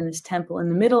stayed in this temple, in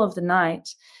the middle of the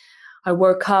night, I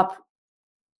woke up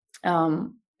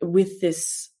with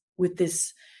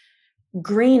this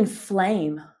green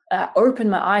flame.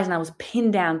 Opened my eyes and I was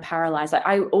pinned down, paralyzed.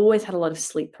 I always had a lot of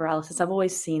sleep paralysis. I've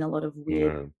always seen a lot of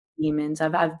weird demons.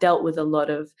 I've dealt with a lot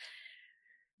of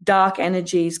dark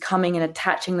energies coming and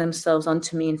attaching themselves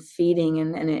onto me and feeding.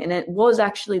 And it was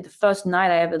actually the first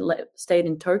night I ever stayed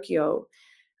in Tokyo,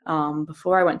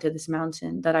 before I went to this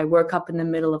mountain, that I woke up in the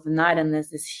middle of the night and there's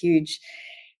this huge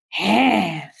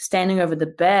standing over the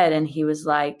bed, and he was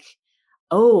like,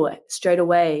 oh, straight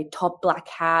away, top black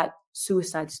hat,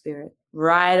 suicide spirit,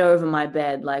 right over my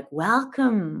bed, like,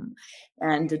 welcome.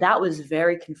 And that was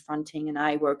very confronting. And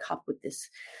I woke up with this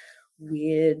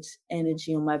weird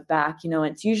energy on my back.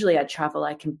 It's usually I travel,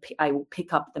 I will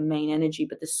pick up the main energy,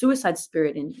 but the suicide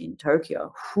spirit in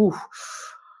Tokyo,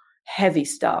 heavy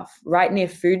stuff. Right near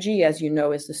Fuji, as you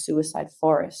know, is the suicide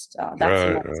forest. That's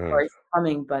another story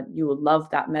coming, but you will love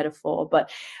that metaphor. But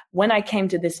when I came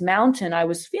to this mountain, I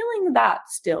was feeling that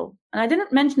still. And I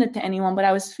didn't mention it to anyone, but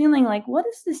I was feeling like, what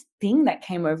is this thing that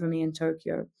came over me in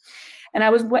Tokyo? And I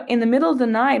was in the middle of the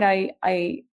night,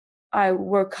 I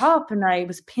woke up and I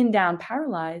was pinned down,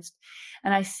 paralyzed.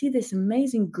 And I see this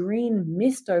amazing green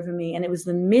mist over me. And it was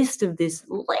the mist of this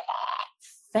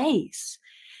face.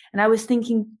 And I was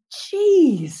thinking,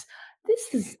 geez,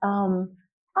 this is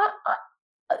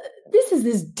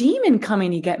this demon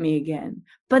coming to get me again.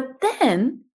 But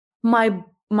then my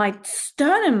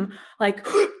sternum like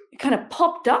kind of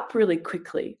popped up really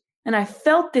quickly, and I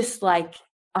felt this like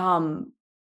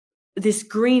this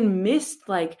green mist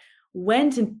like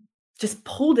went and just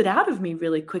pulled it out of me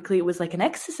really quickly. It was like an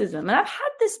exorcism. And I've had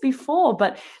this before,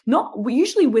 but not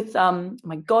usually with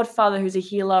my godfather, who's a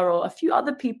healer, or a few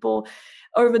other people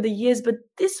over the years. But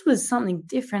this was something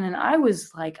different. And I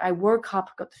was like, I woke up,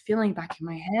 got the feeling back in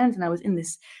my hands, and I was in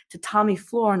this tatami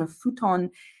floor on a futon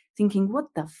thinking, what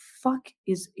the fuck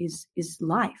is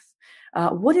life?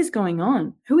 What is going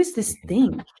on? Who is this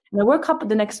thing? And I woke up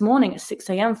the next morning at 6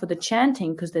 a.m. for the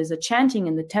chanting, because there's a chanting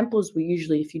in the temples we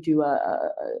usually, if you do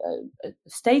a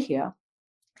stay here.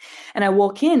 And I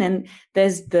walk in and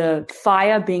there's the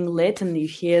fire being lit, and you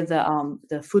hear the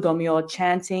Fudomyo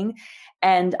chanting.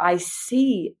 And I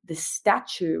see the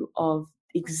statue of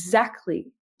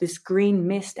exactly this green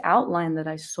mist outline that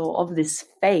I saw of this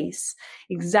face,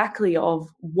 exactly of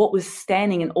what was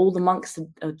standing, and all the monks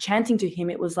are chanting to him.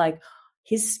 It was like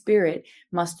his spirit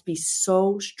must be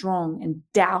so strong and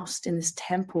doused in this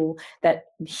temple that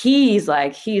he's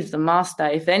the master.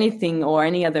 If anything or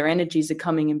any other energies are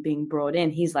coming and being brought in,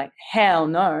 he's like, hell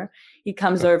no. He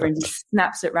comes over and just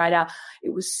snaps it right out.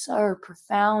 It was so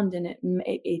profound. And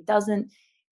it doesn't,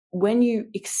 when you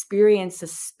experience a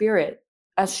spirit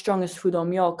as strong as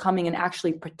Fudomyo coming and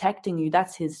actually protecting you,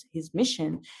 that's his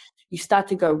mission. You start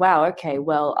to go, wow, okay,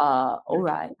 well, all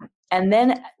right. And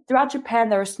then throughout Japan,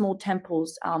 there are small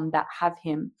temples that have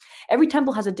him. Every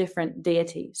temple has a different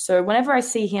deity. So whenever I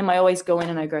see him, I always go in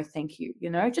and I go, thank you,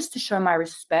 just to show my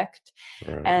respect.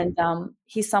 Right. And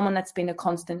he's someone that's been a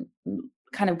constant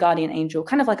kind of guardian angel,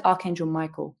 kind of like Archangel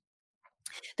Michael.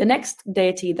 The next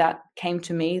deity that came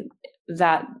to me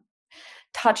that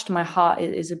touched my heart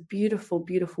is a beautiful,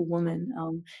 beautiful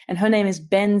woman. And her name is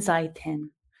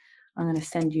Benzaiten. I'm going to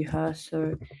send you her.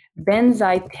 So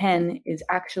Benzaiten is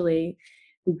actually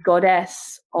the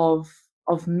goddess of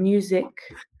music,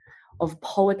 of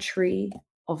poetry,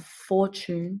 of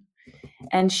fortune.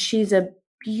 And she's a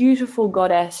beautiful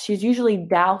goddess. She's usually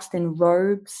doused in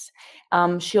robes.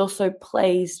 She also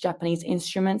plays Japanese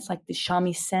instruments like the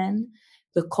shamisen,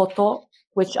 the koto,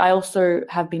 which I also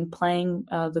have been playing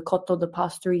the koto the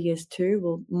past 3 years too.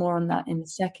 We'll more on that in a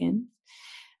second.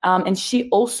 And she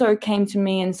also came to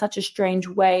me in such a strange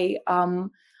way.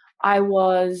 I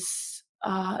was,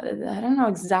 I don't know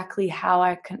exactly how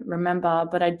I can remember,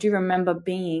 but I do remember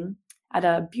being at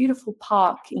a beautiful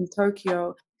park in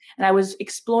Tokyo, and I was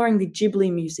exploring the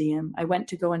Ghibli Museum. I went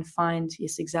to go and find,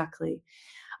 yes, exactly.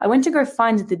 I went to go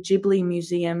find the Ghibli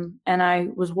Museum, and I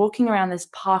was walking around this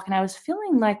park, and I was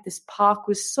feeling like this park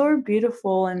was so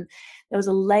beautiful, and there was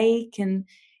a lake, and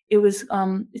it was,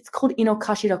 it's called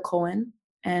Inokashira Koen.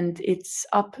 And it's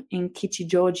up in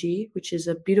Kichijoji, which is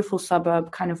a beautiful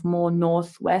suburb, kind of more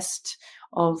northwest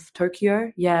of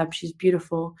Tokyo. Yeah, she's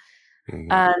beautiful.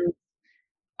 Mm-hmm. And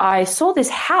I saw this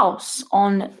house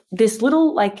on this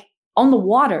little, like, on the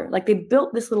water. Like, they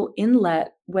built this little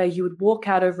inlet where you would walk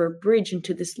out over a bridge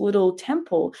into this little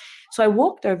temple. So I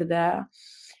walked over there,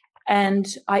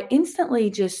 and I instantly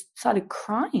just started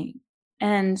crying.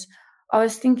 And I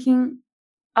was thinking,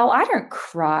 oh, I don't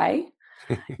cry.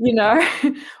 you know,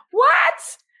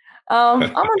 what? I'm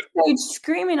on stage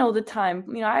screaming all the time.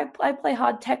 You know, I play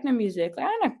hard techno music. Like,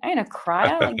 I ain't a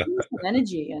crier. Like, give me some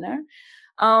energy, you know.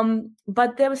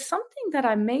 But there was something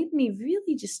that made me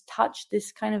really just touch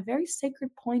this kind of very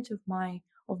sacred point of my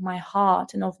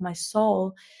heart and of my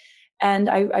soul. And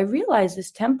I realized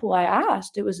this temple I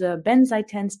asked, it was a Ben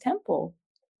Zaiten's temple.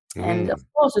 And of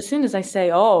course, as soon as I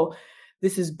say, oh,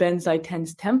 this is Ben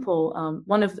Zaiten's temple,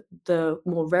 one of the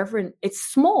more reverent, it's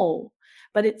small,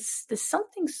 but there's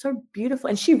something so beautiful.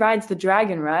 And she rides the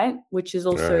dragon, right? Which is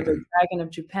also the dragon of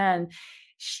Japan.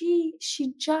 She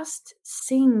just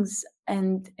sings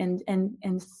and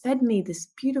fed me this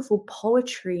beautiful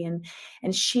poetry.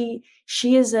 And she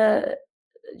is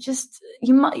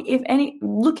you might, if any,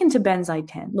 look into Ben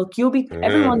Zaiten. Look,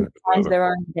 everyone finds their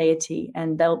own deity,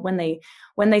 and when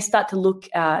they start to look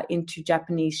into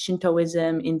Japanese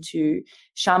Shintoism, into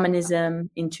shamanism,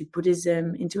 into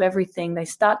Buddhism, into everything, they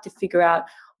start to figure out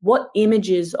what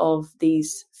images of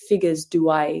these figures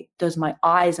does my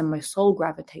eyes and my soul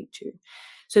gravitate to.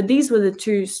 So these were the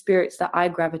two spirits that I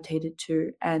gravitated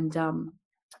to, and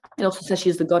it also says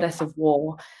she's the goddess of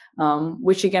war,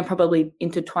 which again probably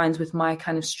intertwines with my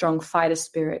kind of strong fighter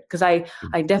spirit, because I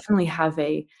definitely have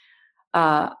a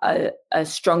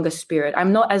stronger spirit.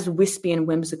 I'm not as wispy and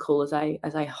whimsical as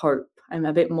I hope. I'm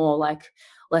a bit more like,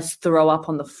 let's throw up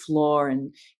on the floor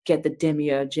and get the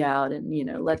demiurge out, and you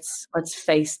know, let's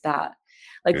face that.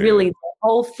 Like really, the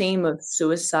whole theme of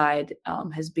suicide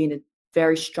has been a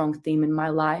very strong theme in my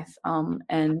life,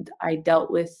 and I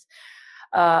dealt with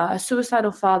a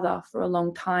suicidal father for a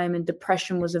long time, and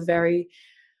depression was a very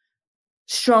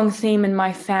strong theme in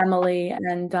my family,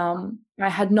 and I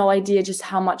had no idea just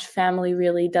how much family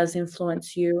really does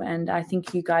influence you. And I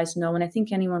think you guys know, and I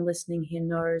think anyone listening here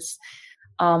knows,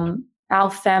 our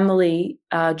family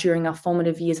during our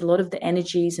formative years, a lot of the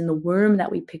energies in the womb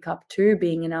that we pick up too,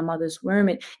 being in our mother's womb,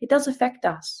 it does affect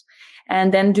us.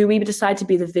 And then do we decide to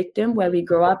be the victim, where we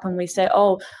grow up and we say,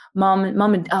 oh, mom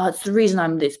and it's the reason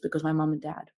I'm this because my mom and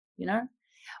dad, you know?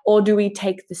 Or do we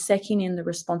take the second in the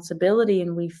responsibility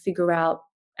and we figure out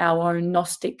our own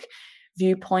Gnostic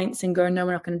viewpoints and go, no,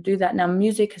 we're not going to do that. Now,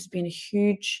 music has been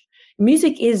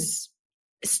music is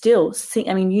still,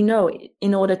 I mean, you know,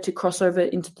 in order to cross over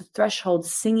into the threshold,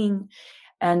 singing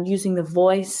and using the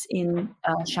voice in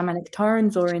shamanic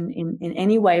tones, or in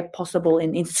any way possible,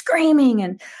 in screaming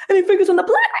and fingers on the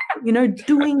blah, you know,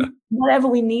 doing whatever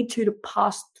we need to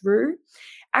pass through,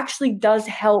 actually does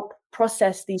help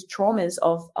process these traumas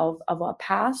of our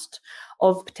past,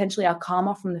 of potentially our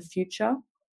karma from the future.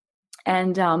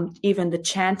 And even the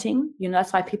chanting, you know,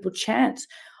 that's why people chant.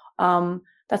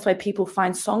 That's why people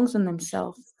find songs in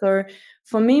themselves. So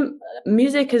for me,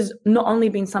 music has not only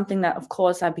been something that, of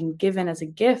course, I've been given as a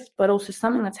gift, but also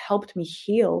something that's helped me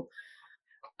heal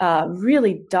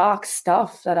really dark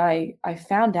stuff that I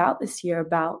found out this year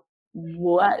about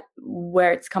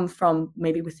where it's come from,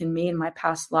 maybe within me in my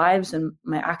past lives and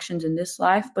my actions in this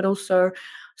life, but also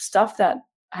stuff that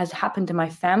has happened to my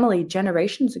family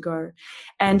generations ago.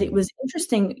 And it was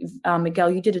interesting,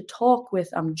 Miguel, you did a talk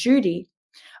with Judy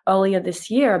earlier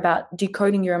this year about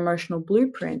decoding your emotional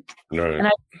blueprint. Right. And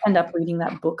I end up reading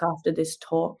that book after this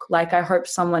talk. Like, I hope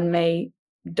someone may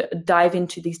dive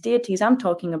into these deities I'm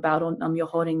talking about on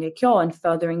Yoho Renge Kyo and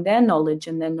furthering their knowledge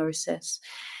and their gnosis,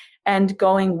 and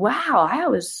going, wow,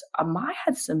 I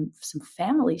had some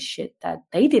family shit that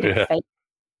they didn't face.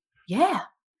 Yeah.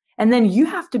 And then you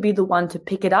have to be the one to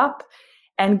pick it up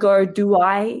and go, do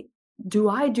I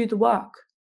do the work?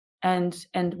 And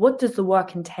what does the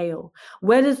work entail?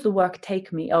 Where does the work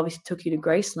take me? Obviously took you to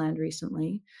Graceland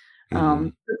recently.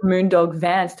 Moondog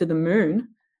Vance to the moon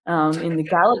in the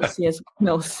galaxy, as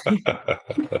we'll see.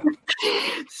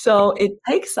 So it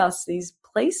takes us these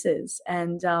places.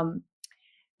 And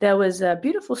there was a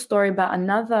beautiful story about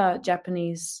another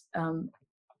Japanese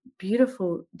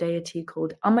beautiful deity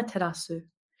called Amaterasu.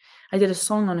 I did a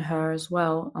song on her as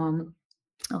well.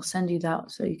 I'll send you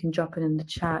that so you can drop it in the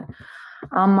chat.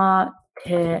 Amaterasu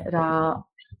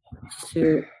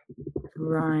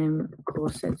Rhyme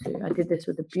Kosetsu. I did this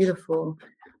with a beautiful,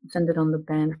 send it on the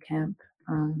Bandcamp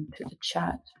to the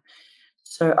chat.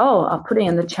 So, I'll put it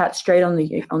in the chat straight on the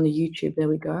YouTube. There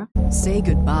we go. Say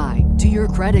goodbye to your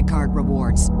credit card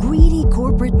rewards. Greedy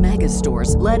corporate mega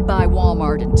stores, led by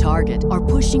Walmart and Target, are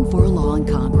pushing for a law in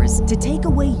Congress to take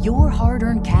away your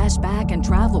hard-earned cash back and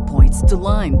travel points to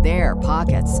line their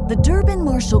pockets. The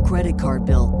Durbin-Marshall credit card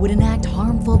bill would enact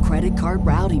harmful credit card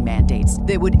routing mandates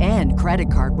that would end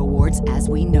credit card rewards as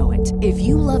we know it. If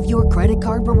you love your credit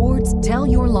card rewards, tell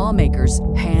your lawmakers,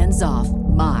 hands off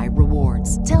my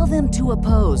rewards. Tell them to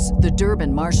oppose the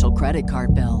Durbin-Marshall credit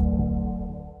card bill.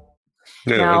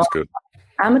 Yeah, Now, that's good.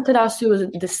 Amaterasu was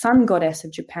the sun goddess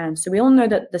of Japan. So we all know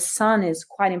that the sun is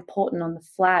quite important on the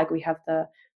flag. We have the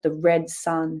red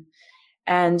sun.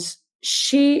 And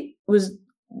she's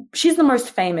the most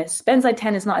famous. Benzai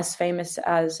Ten is not as famous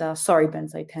as, sorry,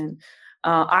 Benzai Ten.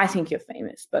 I think you're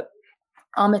famous, but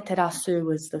Amaterasu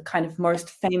was the kind of most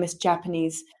famous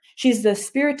Japanese. She's the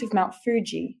spirit of Mount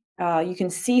Fuji. You can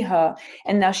see her.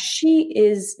 And now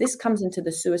this comes into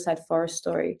the suicide forest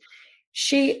story.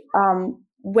 She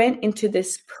went into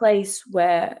this place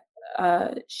where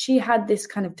she had this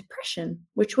kind of depression,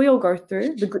 which we all go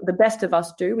through. The best of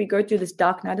us do. We go through this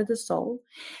dark night of the soul.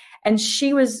 And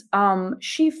she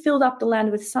filled up the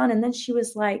land with sun. And then she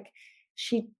was like,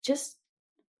 she just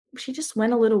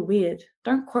went a little weird.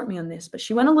 Don't quote me on this, but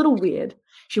she went a little weird.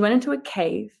 She went into a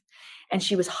cave and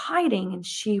she was hiding, and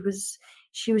she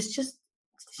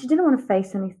didn't want to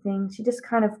face anything. She just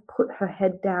kind of put her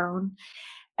head down,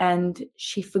 and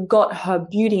she forgot her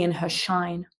beauty and her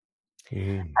shine.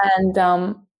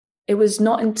 And it was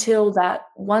not until that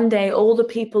one day all the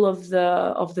people of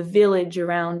the village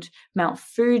around Mount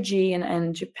Fuji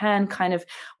and Japan kind of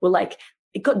were like,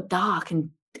 it got dark and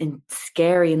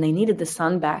scary, and they needed the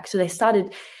sun back. So they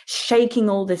started shaking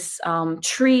all this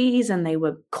trees, and they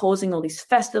were causing all these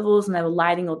festivals, and they were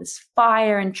lighting all this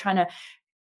fire and trying to,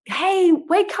 hey,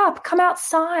 wake up, come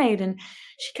outside. And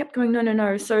she kept going,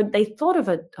 no. So they thought of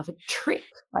a trick,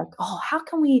 like, oh, how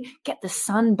can we get the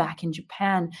sun back in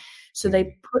Japan? So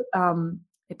they put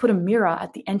a mirror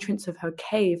at the entrance of her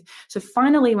cave. So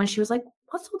finally, when she was like,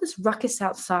 what's all this ruckus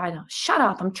outside? Shut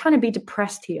up, I'm trying to be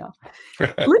depressed here.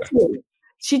 Literally,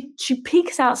 she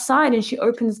peeks outside and she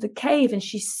opens the cave and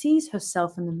she sees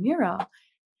herself in the mirror,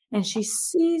 and she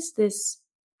sees this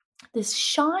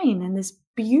shine and this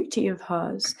beauty of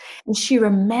hers, and she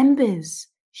remembers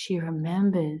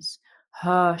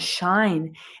her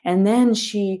shine. And then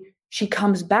she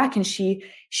comes back and she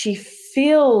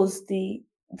fills the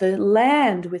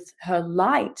land with her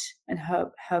light and her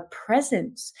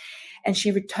presence, and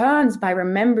she returns by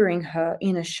remembering her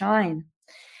inner shine.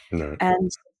 No.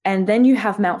 And then you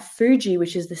have Mount Fuji,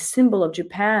 which is the symbol of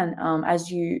Japan. As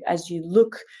you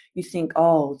look, you think,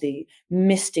 oh, the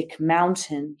mystic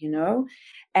mountain,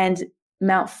 and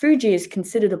Mount Fuji is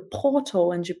considered a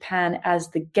portal in Japan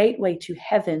as the gateway to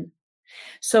heaven.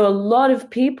 So a lot of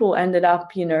people ended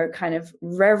up, kind of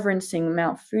reverencing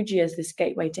Mount Fuji as this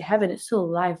gateway to heaven. It's still a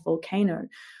live volcano.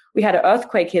 We had an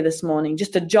earthquake here this morning,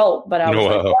 just a jolt, but I was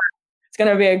like, wow, it's going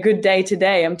to be a good day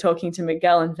today. I'm talking to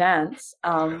Miguel and Vance.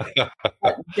 They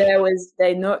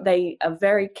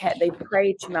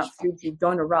prayed to Mount Fuji,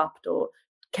 don't erupt, or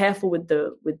careful with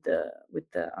the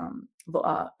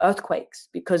earthquakes,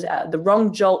 because the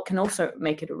wrong jolt can also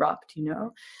make it erupt,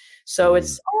 So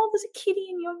it's, there's a kitty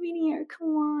in your video,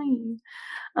 kawaii.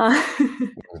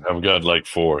 I've got like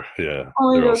 4. Yeah.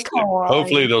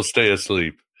 Hopefully they'll stay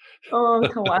asleep. Oh,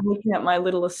 kawaii. I'm looking at my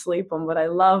little asleep one, but I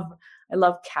love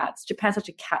cats. Japan's such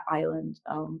a cat island.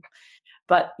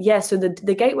 But yeah, so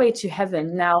the gateway to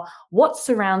heaven. Now, what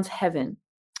surrounds heaven?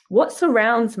 What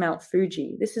surrounds Mount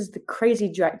Fuji? This is the crazy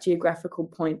geographical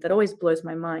point that always blows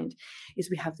my mind, is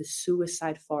we have the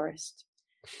suicide forest.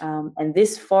 And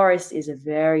this forest is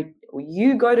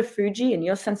you go to Fuji and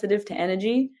you're sensitive to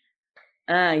energy,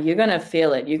 you're going to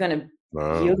feel it. You're going to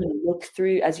look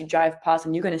through as you drive past,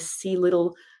 and you're going to see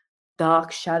little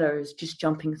dark shadows just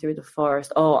jumping through the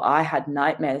forest. Oh, I had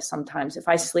nightmares sometimes. If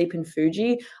I sleep in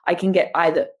Fuji, I can get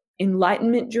either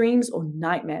enlightenment dreams or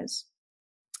nightmares.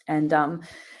 And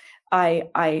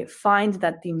I find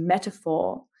that the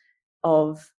metaphor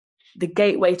of the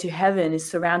gateway to heaven is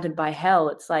surrounded by hell.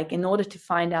 It's like, in order to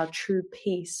find our true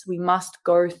peace, we must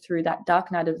go through that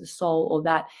dark night of the soul, or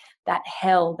that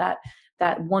hell, that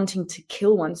wanting to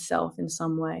kill oneself in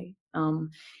some way,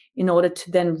 in order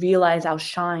to then realize our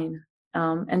shine.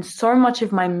 And so much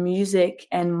of my music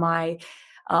and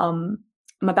I'm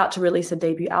about to release a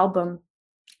debut album,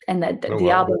 and the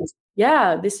album is,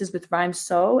 this is with Rhyme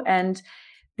So, and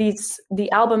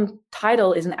the album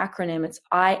title is an acronym. It's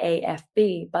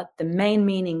IAFB, but the main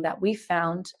meaning that we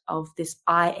found of this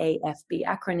IAFB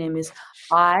acronym is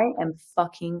I am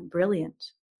fucking brilliant.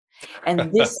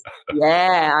 And this,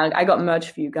 I got merch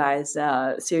for you guys,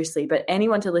 seriously. But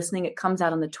anyone to listening, it comes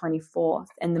out on the 24th.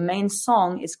 And the main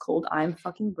song is called I'm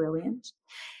Fucking Brilliant.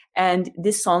 And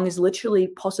this song is literally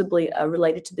possibly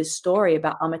related to this story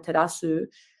about Amaterasu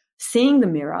seeing the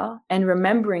mirror and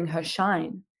remembering her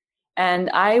shine. And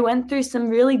I went through some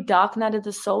really dark night of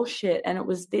the soul shit. And it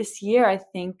was this year, I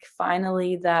think,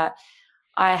 finally, that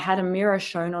I had a mirror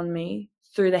shown on me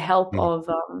through the help of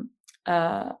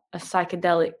a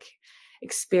psychedelic.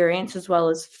 experience as well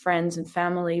as friends and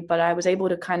family, but I was able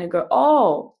to kind of go,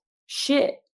 oh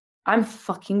shit, I'm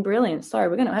fucking brilliant. Sorry,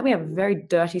 we have a very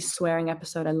dirty swearing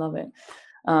episode. I love it.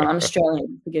 I'm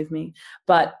Australian, forgive me.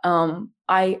 But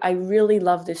I really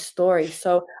love this story.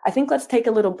 So I think let's take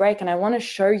a little break, and I want to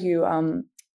show you,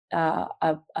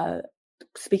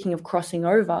 speaking of crossing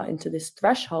over into this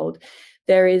threshold,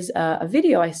 there is a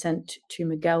video I sent to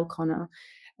Miguel Connor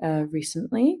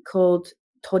recently called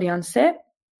Torianse.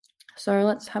 So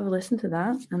let's have a listen to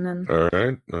that. And then. All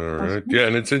right. Yeah,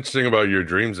 and it's interesting about your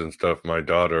dreams and stuff. My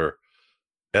daughter,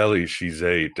 Ellie, she's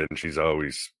 8, and she's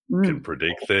always can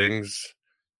predict things.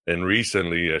 And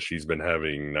recently, she's been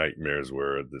having nightmares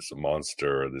where this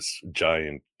monster or this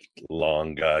giant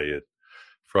long guy in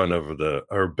front of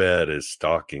her bed is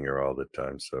stalking her all the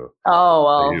time. So,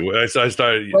 I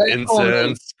started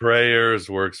incense, prayers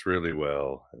works really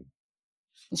well.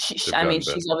 She's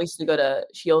obviously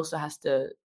she also has to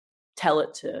tell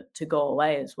it to go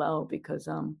away as well, because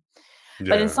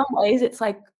but in some ways it's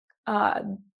like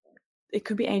it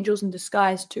could be angels in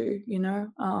disguise too, you know.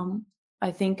 I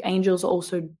think angels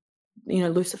also, you know,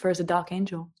 Lucifer is a dark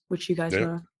angel, which you guys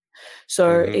know.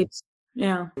 So it's,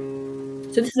 yeah.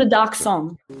 So this is a dark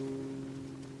song.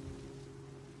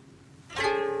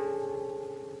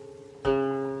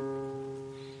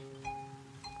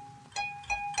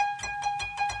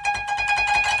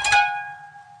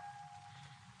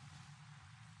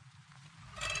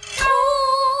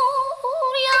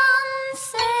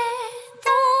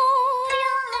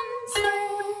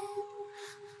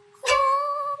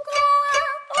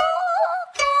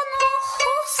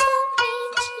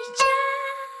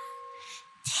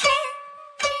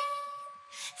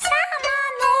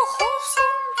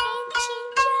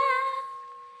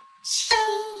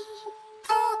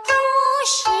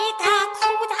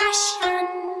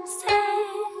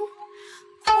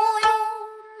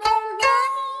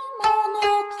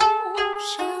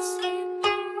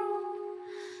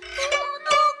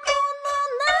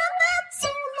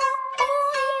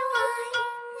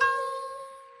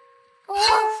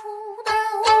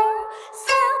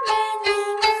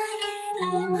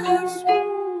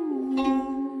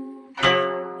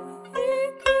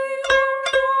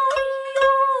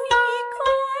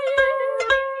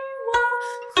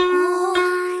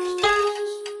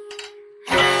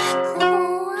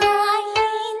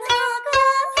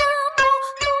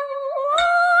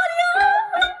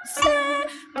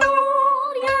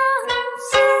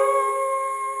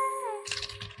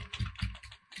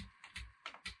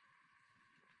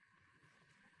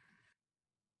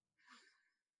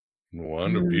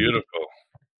 Wonderful, beautiful.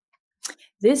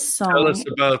 This song. Tell us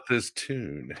about this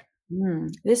tune.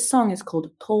 This song is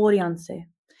called Torianse,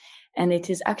 and it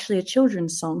is actually a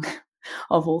children's song,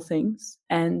 of all things.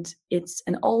 And it's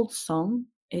an old song.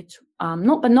 It's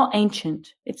not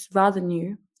ancient. It's rather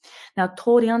new. Now,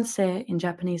 Torianse in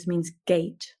Japanese means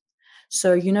gate.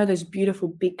 So you know those beautiful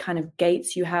big kind of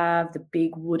gates you have, the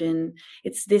big wooden.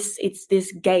 It's this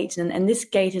gate, and this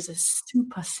gate is a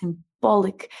super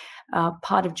symbolic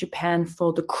part of Japan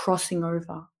for the crossing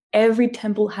over. Every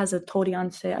temple has a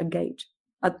torianse, a gate,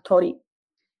 a tori.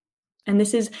 And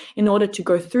this is in order to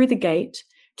go through the gate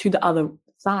to the other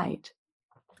side.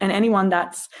 And anyone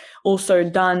that's also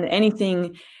done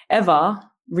anything ever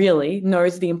really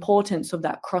knows the importance of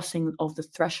that crossing of the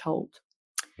threshold.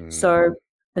 So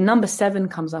the number 7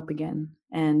 comes up again.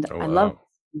 And I love it,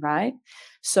 right?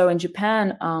 So in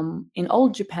Japan, in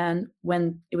old Japan,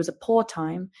 when it was a poor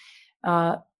time,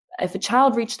 if a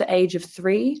child reached the age of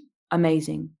 3,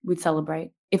 amazing, we'd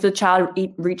celebrate. If the child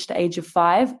reached the age of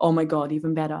 5, oh my God,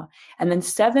 even better. And then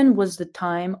 7 was the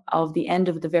time of the end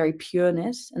of the very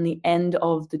pureness and the end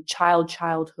of the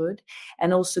childhood,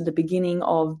 and also the beginning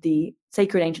of the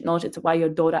sacred ancient knowledge. It's why your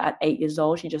daughter at 8 years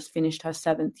old, she just finished her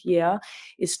 7th year,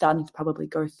 is starting to probably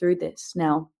go through this.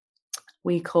 Now,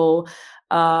 we call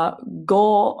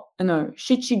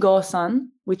Shichigo-san,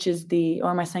 which is or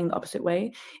am I saying the opposite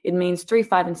way? It means 3,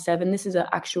 5, and 7. This is an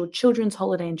actual children's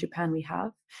holiday in Japan we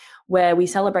have, where we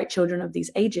celebrate children of these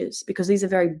ages, because these are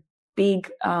very big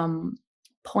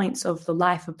points of the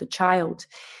life of the child.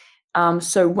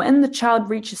 So when the child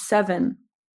reaches 7,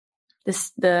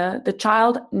 the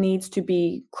child needs to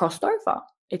be crossed over.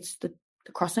 It's the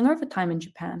crossing over time in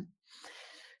Japan.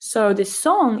 So this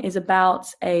song is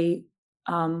about a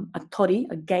tori,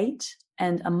 a gate,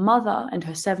 and a mother and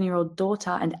her 7-year-old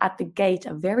daughter, and at the gate,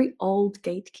 a very old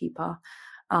gatekeeper.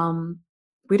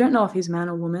 We don't know if he's man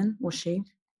or woman or she.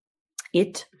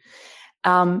 It.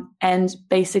 And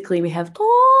basically we have Torianse,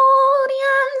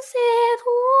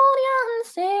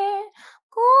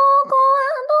 koko wa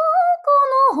doko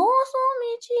no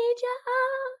hosomichi ja.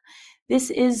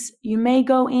 You may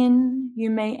go in, you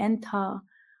may enter.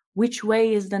 Which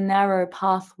way is the narrow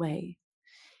pathway?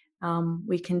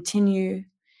 We continue.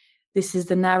 This is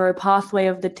the narrow pathway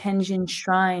of the Tenjin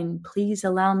Shrine. Please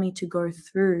allow me to go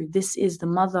through. This is the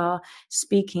mother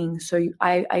speaking. So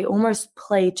I almost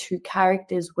play two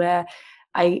characters where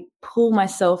I pull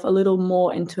myself a little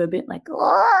more into a bit like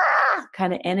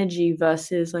kind of energy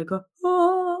versus like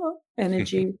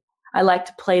energy. I like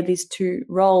to play these two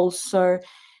roles. So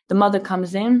the mother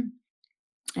comes in,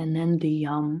 and then the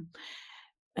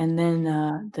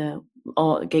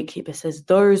gatekeeper says,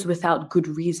 "Those without good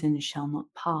reason shall not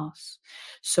pass."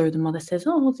 So the mother says,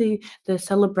 to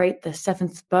celebrate the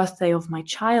 7th birthday of my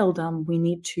child, we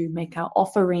need to make our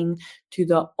offering to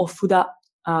the ofuda,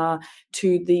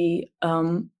 to the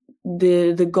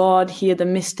god here, the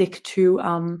mystic, to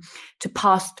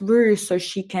pass through, so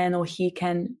she can or he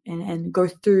can and go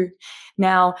through.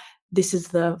 Now, this is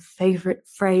the favorite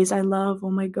phrase I love. Oh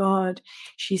my God.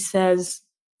 She says,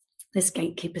 this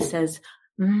gatekeeper says,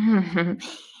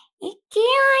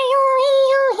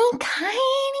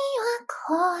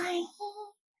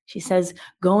 she says,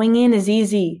 going in is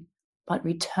easy, but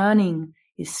returning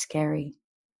is scary.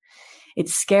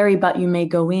 It's scary, but you may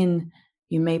go in,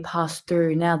 you may pass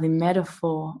through. Now, the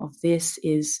metaphor of this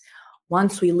is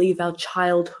once we leave our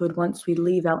childhood, once we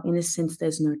leave our innocence,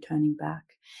 there's no turning back.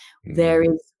 Mm-hmm. There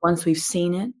is, once we've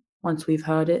seen it, once we've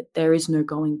heard it, there is no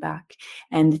going back.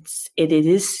 And it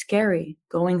is scary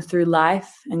going through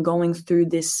life and going through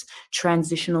this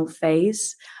transitional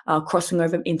phase, crossing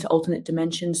over into alternate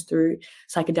dimensions through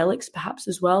psychedelics, perhaps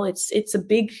as well. It's a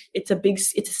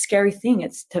scary thing.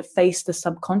 It's to face the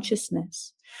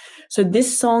subconsciousness. So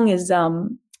this song is,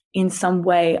 in some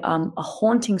way, a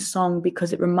haunting song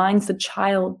because it reminds the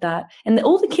child that, and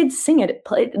all the kids sing it.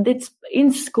 It's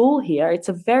in school here.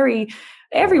 It's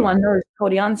everyone knows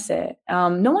Korianse.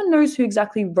 No one knows who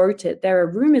exactly wrote it. There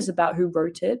are rumors about who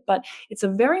wrote it, but it's a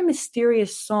very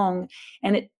mysterious song,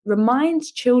 and it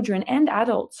reminds children and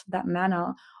adults, for that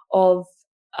matter, of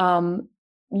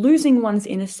losing one's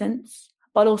innocence,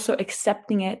 but also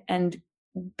accepting it and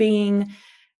being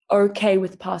okay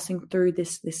with passing through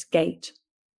this gate.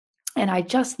 And I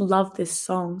just love this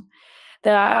song.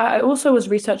 That I also was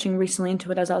researching recently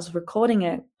into it as I was recording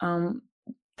it.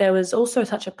 There was also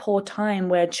such a poor time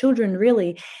where children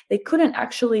they couldn't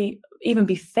actually even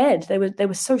be fed. They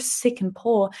were so sick and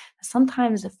poor.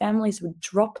 Sometimes the families would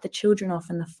drop the children off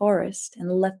in the forest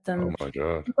and let them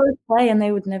go play, and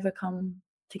they would never come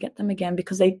to get them again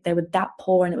because they were that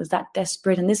poor and it was that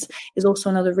desperate. And this is also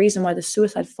another reason why the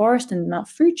suicide forest in Mount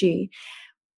Fuji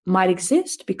might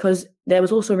exist, because there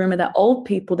was also a rumor that old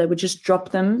people, they would just drop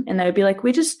them and they would be like,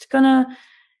 we're just gonna,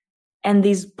 and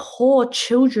these poor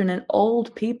children and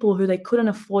old people who they couldn't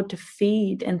afford to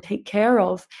feed and take care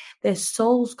of, their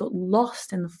souls got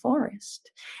lost in the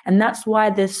forest. And that's why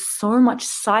there's so much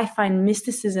sci-fi and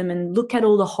mysticism, and look at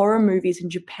all the horror movies in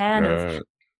Japan of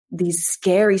these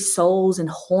scary souls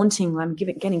and haunting. I'm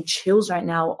getting chills right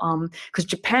now because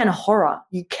Japan horror,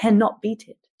 you cannot beat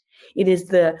it. It is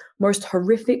the most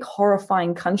horrific,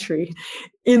 horrifying country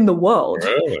in the world.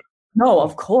 Really? No,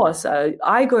 of course.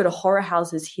 I go to horror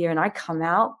houses here and I come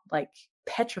out like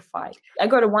petrified. I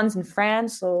go to ones in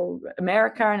France or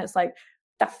America and it's like,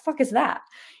 the fuck is that?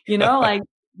 You know, like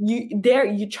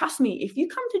you trust me. If you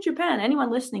come to Japan,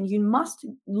 anyone listening, you must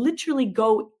literally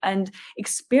go and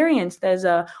experience. There's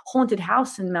a haunted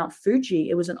house in Mount Fuji.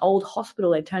 It was an old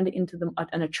hospital. They turned it into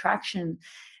an attraction.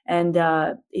 And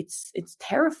it's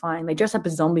terrifying. They dress up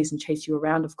as zombies and chase you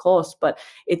around, of course, but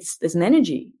there's an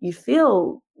energy. You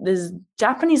feel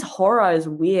Japanese horror is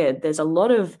weird. There's a lot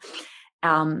of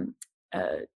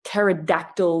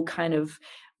pterodactyl kind of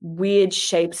weird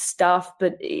shaped stuff,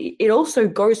 but it also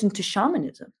goes into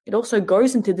shamanism. It also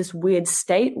goes into this weird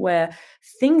state where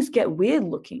things get weird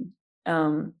looking.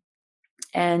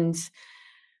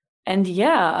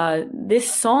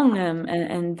 This song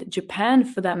and Japan,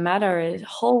 for that matter, it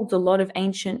holds a lot of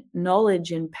ancient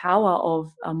knowledge and power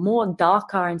of a more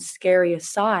darker and scarier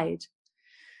side.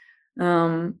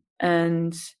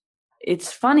 And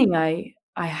it's funny,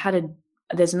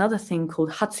 there's another thing called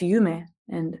Hatsuyume,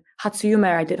 and Hatsuyume,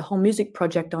 I did a whole music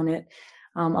project on it.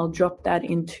 I'll drop that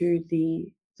into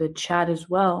the chat as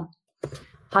well.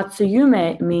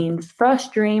 Hatsuyume means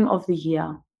first dream of the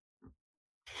year.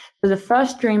 So the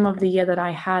first dream of the year that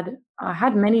I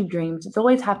had many dreams. It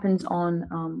always happens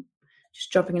on,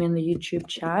 just dropping it in the YouTube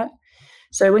chat.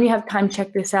 So when you have time,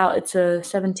 check this out. It's a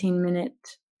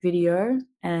 17-minute video,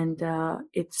 and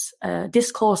it's a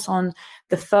discourse on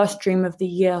the first dream of the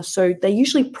year. So they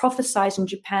usually prophesize in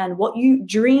Japan what you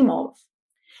dream of.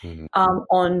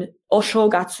 on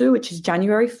Oshogatsu, which is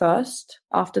January 1st,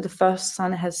 after the first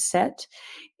sun has set,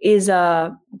 is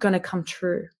going to come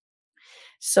true.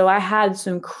 So I had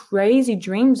some crazy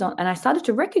dreams and I started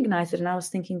to recognize it. And I was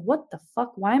thinking, what the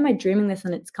fuck? Why am I dreaming this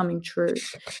and it's coming true?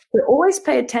 So always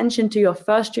pay attention to your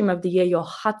first dream of the year, your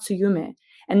Hatsuyume.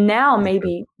 And now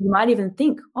maybe you might even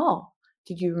think, oh,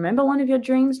 did you remember one of your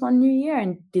dreams one New Year?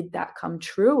 And did that come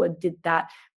true? Or did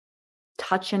that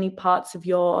touch any parts of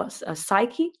your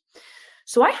psyche?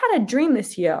 So I had a dream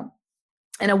this year.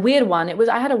 And a weird one.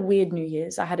 I had a weird New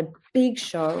Year's. I had a big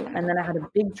show and then I had a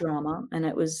big drama. And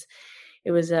it was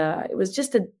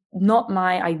just not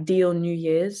my ideal New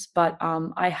Year's, but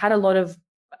I had a lot of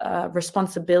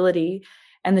responsibility,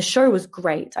 and the show was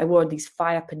great. I wore these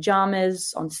fire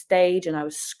pajamas on stage, and I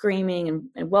was screaming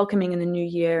and welcoming in the new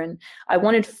year, and I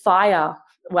wanted fire.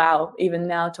 Wow, even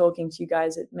now talking to you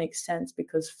guys, it makes sense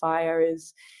because fire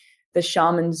is the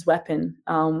shaman's weapon.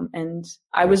 And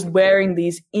I was wearing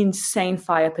these insane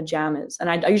fire pajamas, and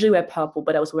I usually wear purple,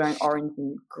 but I was wearing orange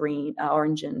and green,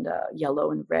 orange and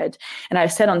yellow and red. And I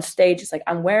said on stage, it's like,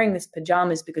 I'm wearing these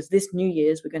pajamas because this New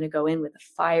Year's, we're going to go in with a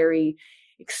fiery,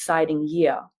 exciting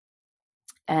year.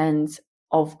 And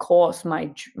of course,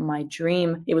 my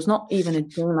dream, it was not even a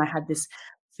dream. I had this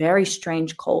very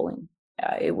strange calling.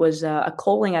 It was a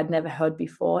calling I'd never heard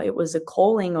before. It was a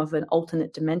calling of an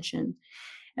alternate dimension.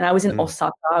 And I was in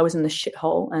Osaka. I was in the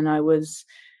shithole, and I was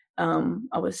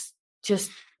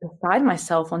just beside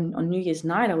myself on New Year's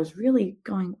night. I was really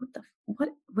going,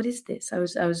 what is this? I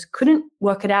was couldn't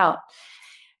work it out.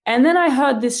 And then I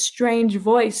heard this strange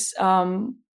voice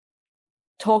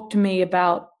talk to me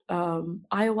about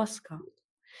ayahuasca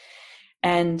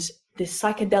and this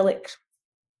psychedelic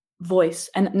voice.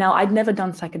 And now I'd never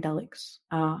done psychedelics.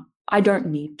 I don't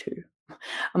need to.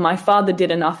 My father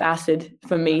did enough acid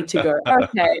for me to go,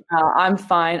 okay, I'm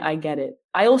fine. I get it.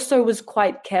 I also was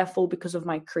quite careful because of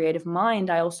my creative mind.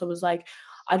 I also was like,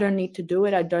 I don't need to do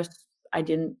it. I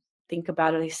didn't think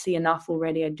about it. I see enough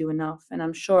already. I do enough. And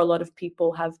I'm sure a lot of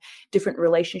people have different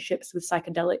relationships with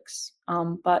psychedelics.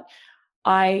 But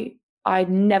I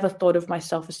never thought of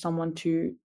myself as someone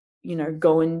to,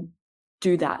 go and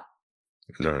do that.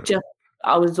 No. Just,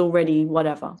 I was already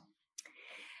whatever.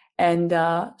 And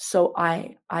so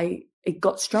it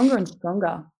got stronger and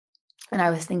stronger. And I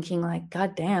was thinking like,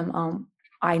 God damn,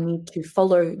 I need to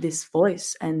follow this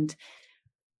voice and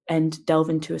delve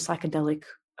into a psychedelic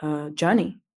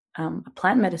journey, a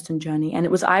plant medicine journey. And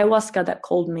it was ayahuasca that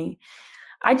called me.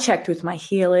 I checked with my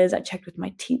healers. I checked with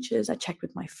my teachers. I checked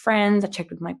with my friends. I checked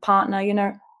with my partner,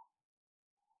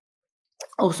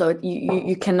 Also,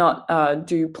 you cannot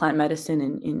do plant medicine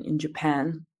in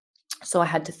Japan. So I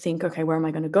had to think, okay, where am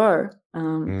I going to go?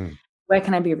 Where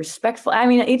can I be respectful? I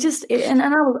mean,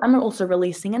 I'm also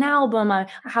releasing an album. I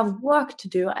have work to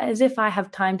do, as if I have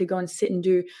time to go and sit and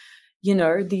do,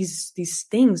 these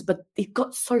things. But it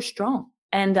got so strong.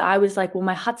 And I was like, well,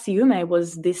 my Hatsuyume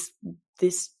was this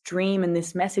dream and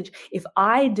this message. If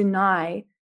I deny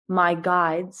my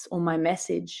guides or my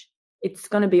message, it's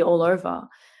going to be all over.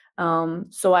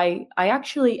 So I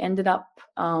actually ended up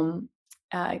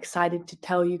excited to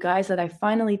tell you guys that I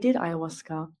finally did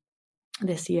ayahuasca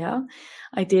this year.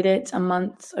 I did it a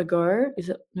month ago. Is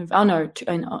it? Oh no,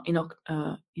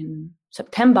 in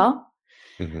September.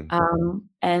 Mm-hmm.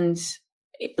 And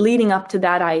leading up to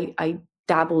that, I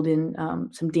dabbled in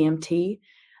some DMT,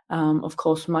 of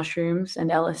course, mushrooms and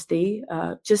LSD,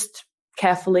 just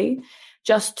carefully,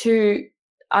 just to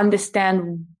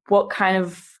understand what kind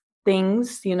of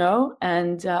things,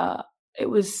 and it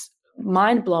was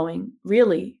mind-blowing,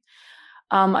 really.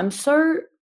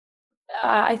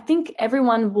 I think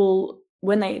everyone will,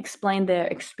 when they explain their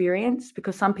experience,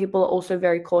 because some people are also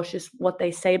very cautious what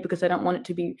they say because they don't want it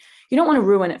to be, you don't want to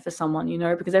ruin it for someone,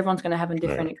 because everyone's going to have a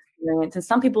different experience. And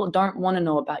some people don't want to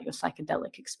know about your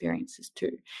psychedelic experiences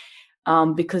too,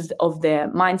 because of their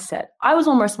mindset. I was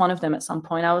almost one of them at some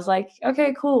point. I was like,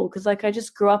 okay, cool. Because I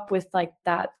just grew up with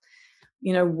that,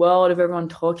 world of everyone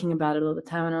talking about it all the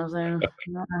time. And I was like,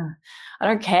 nah, I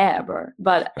don't care, bro.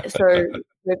 But so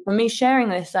for me sharing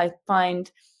this, I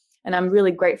find, and I'm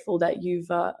really grateful that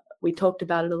we talked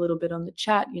about it a little bit on the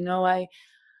chat.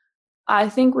 I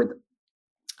think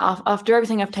after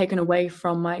everything I've taken away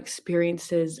from my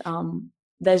experiences,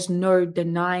 there's no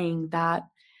denying that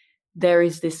there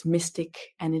is this mystic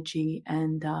energy.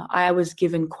 And I was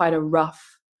given quite a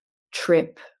rough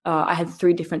trip. I had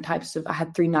 3 nights of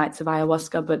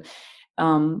ayahuasca, but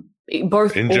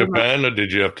both in Japan, or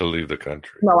did you have to leave the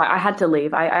country? No, I had to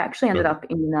leave. I actually ended up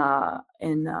in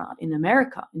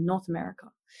America, in North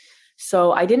America.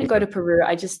 So I didn't go to Peru.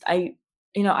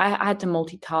 I had to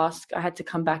multitask. I had to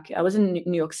come back. I was in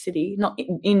New York City, not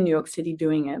in New York City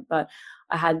doing it, but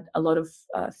I had a lot of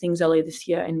things earlier this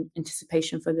year in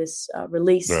anticipation for this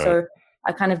release. Right. So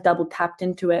I kind of double tapped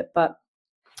into it. But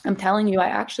I'm telling you, I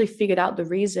actually figured out the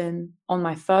reason on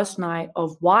my first night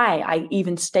of why I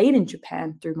even stayed in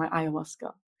Japan through my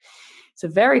ayahuasca. It's a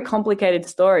very complicated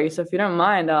story. So if you don't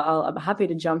mind, I'm happy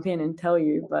to jump in and tell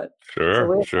you. But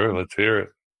sure, let's hear it.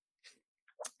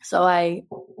 So I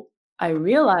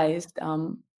realized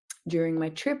during my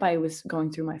trip, I was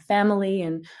going through my family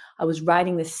and I was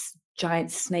riding this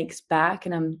giant snake's back,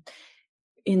 and I'm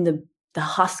in the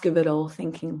husk of it all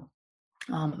thinking,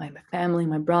 my family,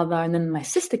 my brother, and then my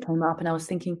sister came up, and I was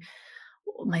thinking,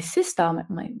 my sister,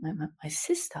 my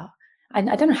sister, I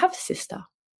don't have a sister.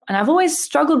 And I've always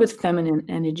struggled with feminine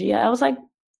energy. I was like,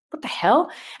 what the hell?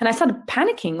 And I started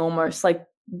panicking almost, like,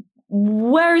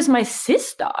 where is my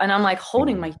sister? And I'm like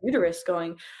holding my uterus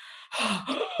going,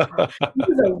 it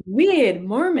was a weird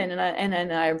moment.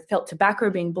 And I felt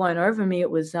tobacco being blown over me. It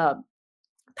was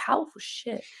powerful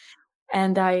shit.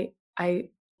 And I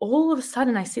all of a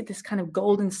sudden I see this kind of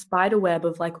golden spider web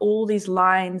of like all these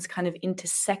lines kind of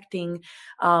intersecting,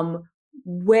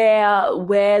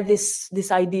 where this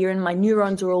idea and my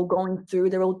neurons are all going through.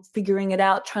 They're all figuring it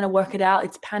out, trying to work it out.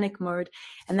 It's panic mode.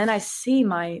 And then I see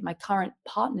my current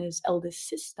partner's eldest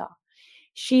sister.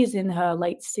 She's in her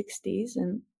late 60s,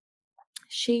 and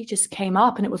she just came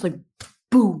up, and it was like,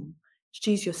 boom,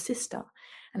 she's your sister.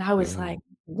 And I was like,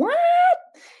 what?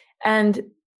 And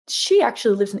she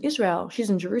actually lives in Israel. She's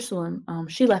in Jerusalem.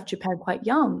 She left Japan quite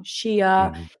young. She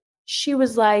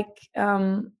was like,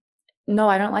 no,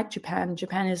 I don't like Japan.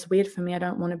 Japan is weird for me. I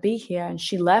don't want to be here. And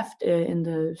she left in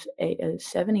the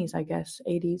 70s, I guess,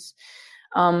 80s.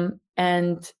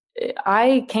 And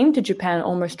I came to Japan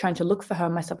almost trying to look for her.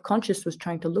 My subconscious was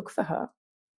trying to look for her.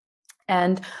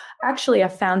 And actually, I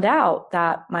found out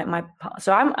that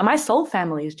my soul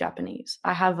family is Japanese.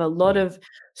 I have a lot of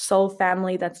soul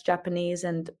family that's Japanese,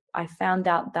 and I found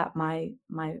out that my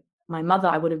mother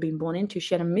I would have been born into,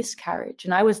 she had a miscarriage,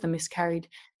 and I was the miscarried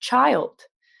child.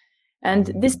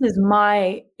 And this is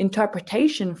my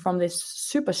interpretation from this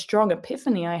super strong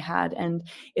epiphany I had, and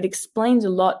it explains a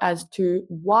lot as to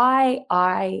why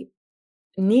I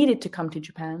needed to come to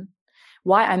Japan,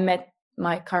 why I met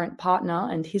my current partner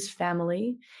and his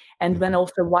family, and then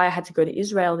also why I had to go to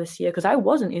Israel this year, because I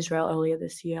was in Israel earlier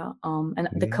this year. And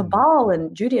the Kabbalah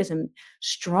and Judaism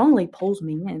strongly pulls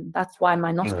me in. That's why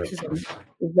my Gnosticism is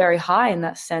very high in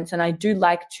that sense. And I do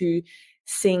like to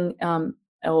sing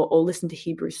or listen to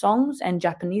Hebrew songs and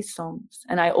Japanese songs.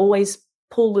 And I always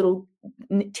pull little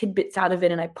tidbits out of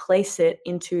it and I place it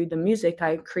into the music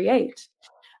I create.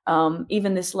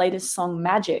 Even this latest song,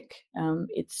 Magic,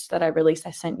 it's that I released,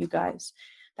 I sent you guys.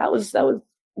 That was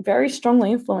very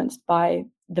strongly influenced by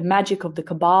the magic of the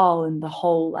Kabbalah and the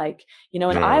whole, like, and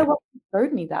ayahuasca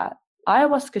showed me that.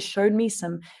 Ayahuasca showed me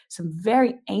some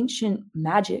very ancient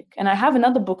magic. And I have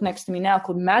another book next to me now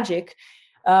called Magic,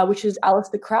 which is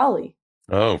Aleister Crowley.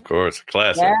 Oh, of course,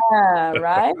 classic. Yeah,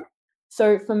 right.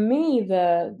 So for me,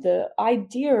 the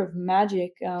idea of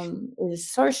magic is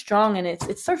so strong, and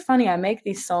it's so funny. I make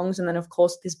these songs, and then of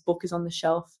course this book is on the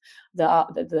shelf.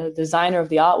 The designer of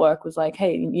the artwork was like,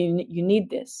 "Hey, you need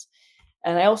this."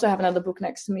 And I also have another book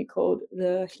next to me called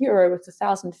 "The Hero with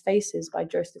 1,000 Faces" by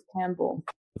Joseph Campbell.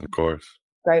 Of course,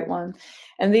 great one.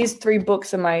 And these three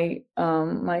books are my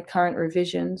my current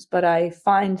revisions. But I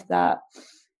find that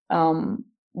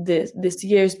this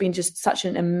year has been just such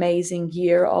an amazing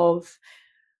year of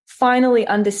finally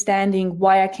understanding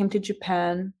why I came to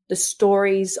Japan, the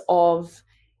stories of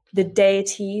the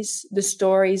deities, the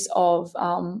stories of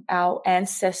our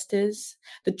ancestors,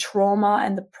 the trauma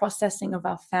and the processing of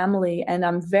our family. And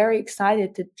I'm very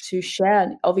excited to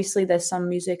share. Obviously, there's some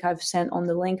music I've sent on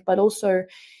the link, but also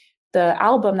the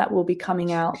album that will be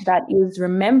coming out that is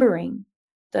remembering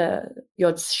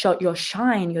your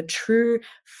shine, your true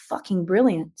fucking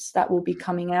brilliance that will be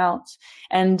coming out.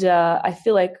 And I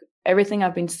feel like everything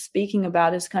I've been speaking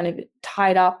about is kind of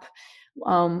tied up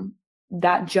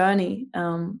that journey,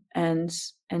 and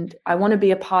I want to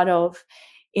be a part of,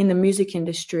 in the music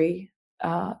industry,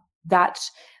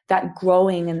 that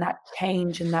growing and that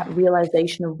change and that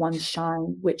realization of one's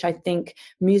shine, which I think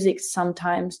music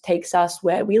sometimes takes us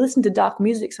where we listen to dark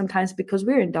music sometimes because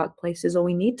we're in dark places or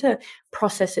we need to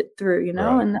process it through,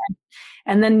 right.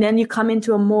 And then you come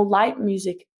into a more light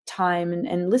music time,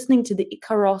 and listening to the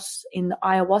Icaros in the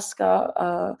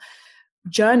ayahuasca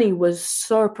journey was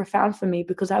so profound for me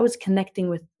because I was connecting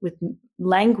with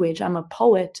language. I'm a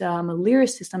poet, I'm a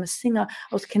lyricist, I'm a singer.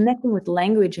 I was connecting with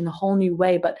language in a whole new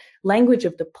way, but language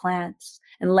of the plants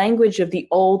and language of the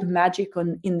old magic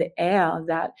in the air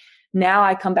that now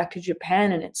I come back to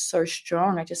Japan and it's so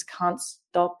strong. I just can't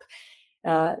stop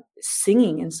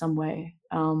singing in some way.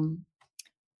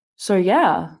 So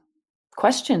yeah,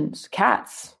 questions,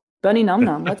 cats, Bernie Num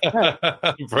Num, let's go.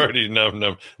 Bernie Num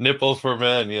Num, nipples for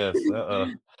men, yes.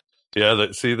 Yeah,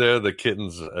 see there, the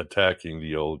kitten's attacking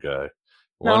the old guy.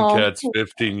 One cat's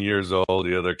 15 years old,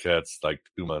 the other cat's like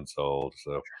 2 months old.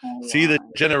 So see, the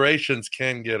generations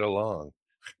can get along.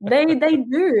 They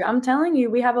do. I'm telling you,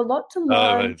 we have a lot to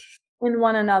learn in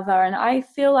one another, and I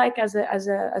feel like as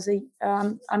a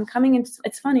I'm coming into.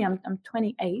 It's funny. I'm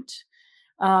 28,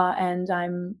 and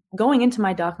I'm going into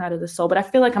my dark night of the soul, but I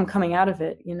feel like I'm coming out of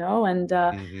it, you know. And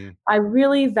I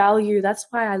really value. That's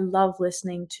why I love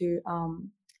listening to.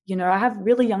 You know, I have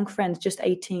really young friends, just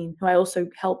 18, who I also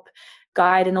help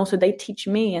guide, and also they teach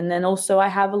me. And then also I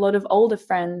have a lot of older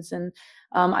friends, and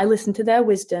I listen to their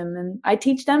wisdom, and I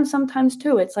teach them sometimes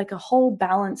too. It's like a whole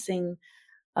balancing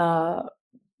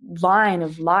line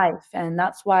of life, and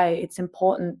that's why it's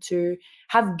important to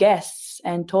have guests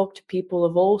and talk to people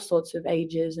of all sorts of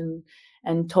ages,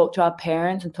 and talk to our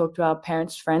parents and talk to our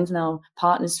parents' friends and our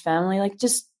partner's family. Like,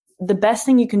 just the best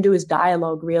thing you can do is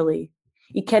dialogue, really.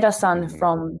 Ikeda-san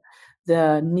from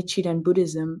the Nichiren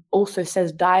Buddhism also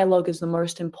says dialogue is the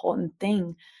most important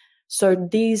thing. So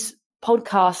these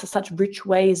podcasts are such rich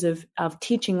ways of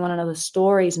teaching one another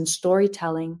stories and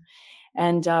storytelling,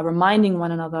 and reminding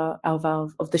one another of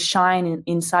the shine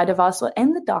inside of us,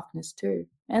 and the darkness too,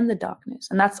 and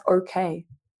that's okay,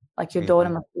 like your daughter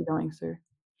must be going through.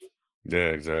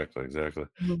 Yeah, exactly.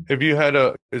 Have you had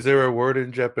is there a word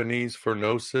in Japanese for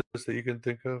gnosis that you can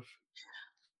think of?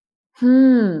 All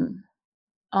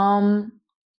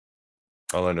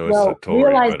I know is Satori,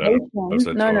 but I don't know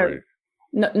Satori.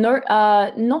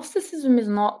 No, Gnosticism is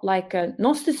not like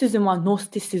Gnosticism or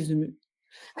Gnosticism.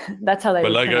 That's how they.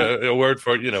 But like a word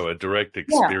for, you know, a direct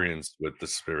experience with the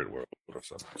spirit world or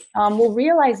something. Well,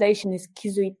 realization is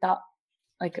kizuita,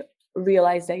 like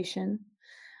realization.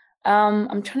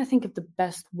 I'm trying to think of the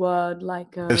best word,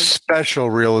 like a special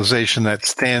realization that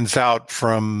stands out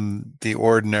from the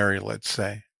ordinary, let's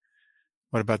say.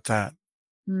 What about that?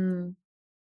 It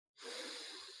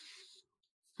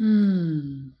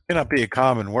may not be a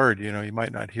common word, you know, you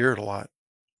might not hear it a lot.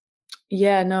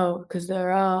 Yeah, no, because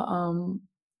there are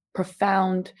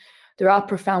profound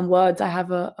words. I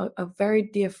have a very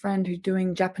dear friend who's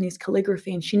doing Japanese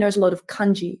calligraphy, and she knows a lot of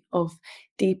kanji, of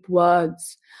deep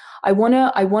words. I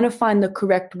wanna find the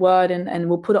correct word, and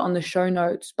we'll put it on the show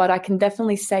notes, but I can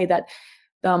definitely say that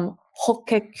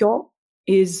Hokkekyo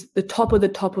is the top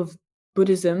of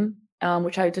Buddhism,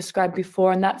 which I described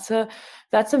before, and that's a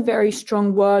very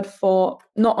strong word for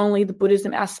not only the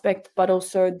Buddhism aspect, but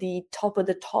also the top of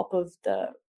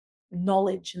the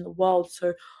knowledge in the world.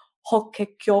 So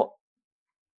Hokkekyo,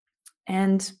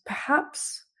 and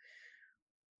perhaps,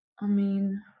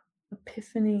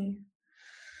 epiphany.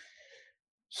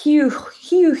 Hiyu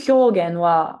hyogen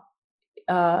wa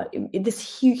this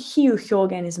hiyu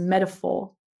hyogen is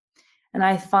metaphor. And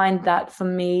I find that for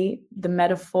me, the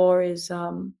metaphor is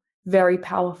very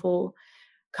powerful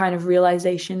kind of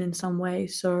realization in some way.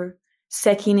 So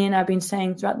sekinin, I've been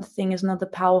saying throughout the thing, is another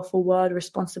powerful word,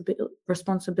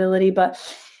 responsibility. But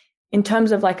in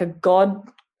terms of like a God,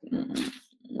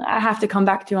 I have to come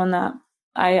back to you on that.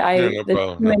 There's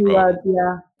too many words.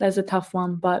 Yeah, there's a tough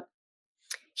one, but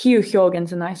hiyu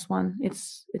hyogen's a nice one.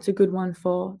 It's a good one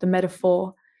for the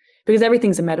metaphor, because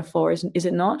everything's a metaphor, is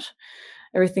it not?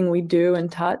 Everything we do and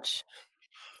touch,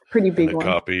 pretty big and one.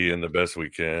 Copy and the best we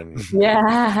can.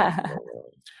 Yeah.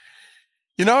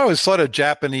 You know, I always thought of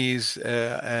Japanese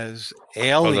as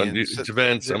aliens.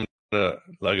 Vance, I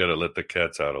gotta let the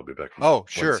cats out. I'll be back. Oh,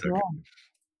 sure.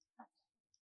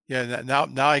 Yeah.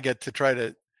 Now I get to try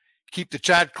to keep the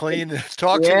chat clean and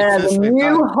talk to you. Yeah, the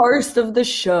new host of the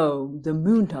show, the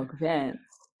Moon Talk Vance.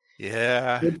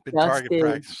 Yeah, been target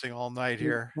practicing all night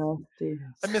here.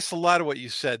 I miss a lot of what you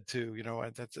said too. You know,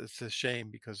 it's a shame,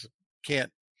 because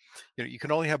you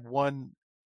can only have one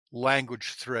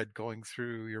language thread going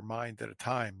through your mind at a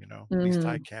time. You know, at least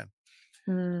I can.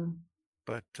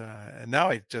 But and now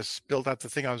I just spilled out the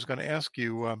thing I was going to ask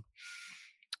you.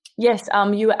 Yes,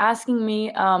 you were asking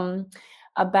me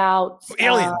about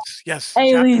aliens. Yes,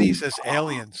 aliens. Japanese as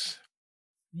aliens.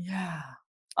 Yeah.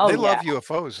 They love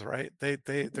UFOs, right? They're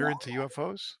into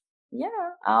UFOs. Yeah.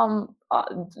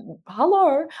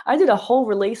 Hello. I did a whole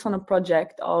release on a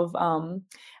project of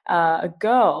a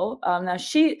girl. Now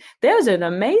there's an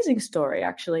amazing story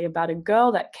actually about a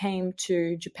girl that came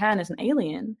to Japan as an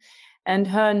alien, and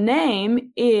her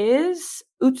name is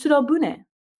Utsuro Bune.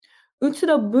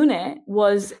 Utsuro Bune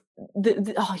was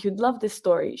you'd love this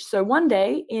story. So one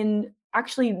day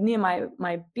actually near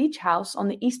my beach house on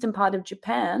the eastern part of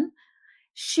Japan,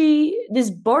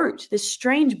 this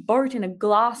strange boat in a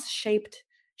glass-shaped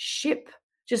ship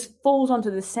just falls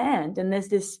onto the sand, and there's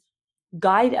this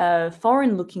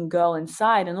foreign-looking girl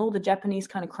inside, and all the Japanese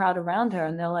kind of crowd around her,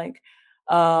 and they're like,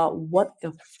 what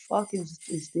the fuck is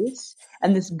this?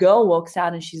 And this girl walks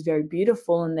out, and she's very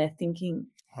beautiful, and they're thinking,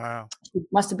 wow, she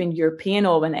must have been European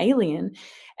or an alien.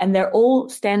 And they're all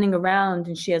standing around,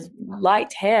 and she has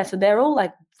light hair, so they're all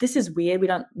like, this is weird, we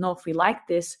don't know if we like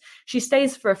this. She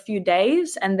stays for a few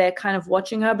days, and they're kind of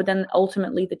watching her, but then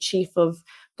ultimately the chief of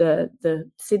the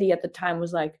city at the time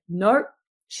was like, nope,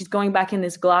 she's going back in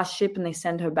this glass ship, and they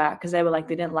send her back because they were like,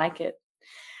 they didn't like it.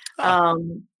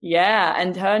 Yeah,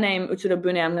 and her name Utsuro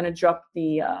Bune. I'm going to drop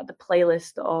the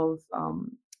playlist of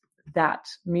that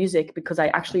music because I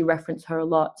actually reference her a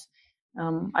lot.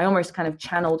 I almost kind of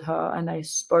channeled her, and I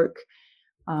spoke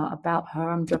about her.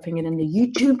 I'm dropping it in the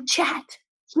YouTube chat.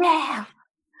 Yeah.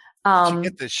 Did you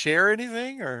get to share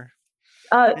anything, or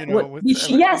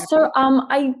yes? So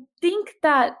I think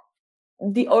that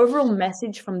the overall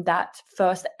message from that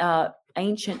first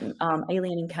ancient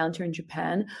alien encounter in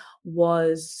Japan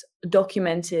was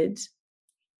documented.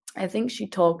 I think she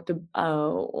talked. Look,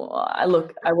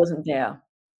 I wasn't there.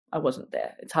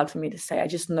 It's hard for me to say. I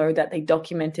just know that they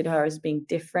documented her as being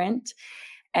different,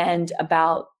 and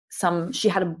about she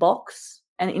had a box,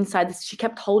 and inside this, she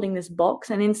kept holding this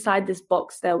box, and inside this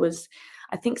box there was,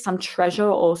 I think, some treasure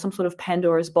or some sort of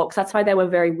Pandora's box. That's why they were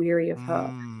very weary of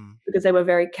her, because they were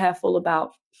very careful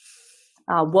about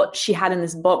what she had in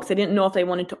this box. They didn't know if they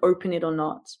wanted to open it or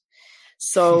not.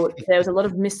 So there was a lot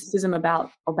of mysticism about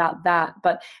that.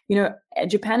 But,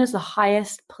 Japan is the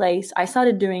highest place. I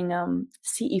started doing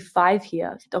CE5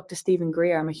 here, Dr. Stephen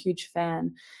Greer. I'm a huge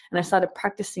fan. And I started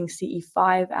practicing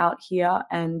CE5 out here.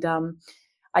 And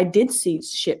I did see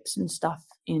ships and stuff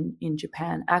in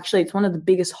Japan. Actually, it's one of the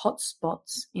biggest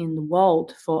hotspots in the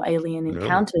world for alien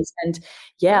encounters. And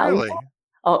yeah. Really?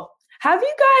 Have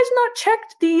you guys not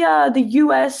checked the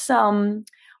U.S.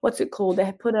 What's it called?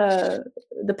 They put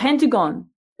the Pentagon.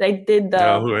 They did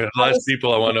the less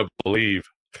people I want to believe.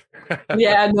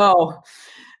 Yeah, no.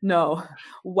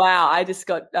 Wow, I just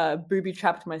got booby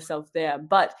trapped myself there.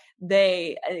 But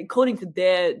they, according to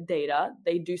their data,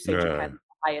 they do say Japan has the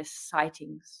highest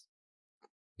sightings.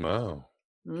 Wow,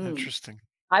 interesting.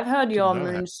 I've heard your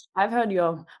moons. I've heard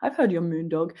your moon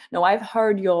dog. No, I've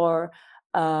heard your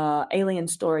alien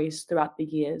stories throughout the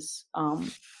years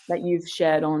that you've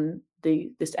shared on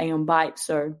this Aeon Byte.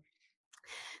 So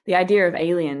the idea of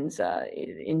aliens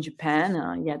in Japan,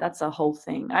 that's a whole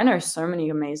thing. I know so many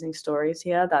amazing stories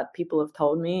here that people have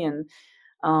told me, and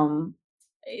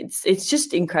it's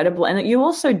just incredible. And you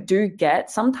also do get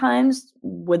sometimes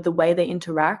with the way they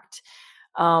interact.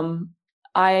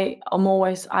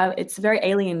 It's very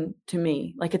alien to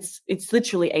me. Like it's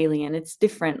literally alien. It's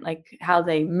different, like how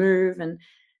they move and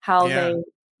how they,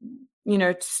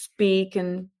 speak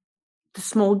and the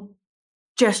small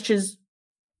gestures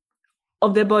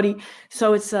of their body.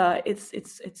 So it's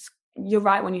you're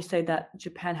right when you say that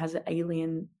Japan has an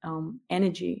alien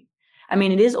energy. I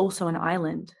mean, it is also an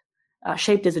island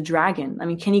shaped as a dragon. I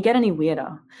mean, can you get any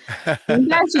weirder? You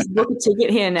guys just book a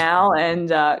ticket here now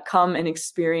and come and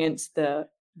experience the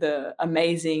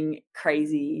amazing,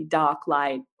 crazy, dark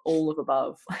light all of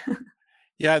above.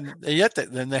 Yeah, and yet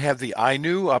then they have the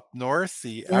Ainu up north,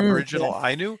 the Aboriginal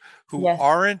Ainu, who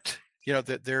aren't,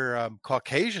 they're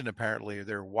Caucasian apparently.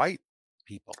 They're white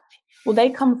people. Well,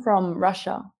 they come from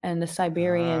Russia and the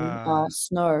Siberian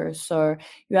snow. So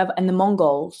you have, and the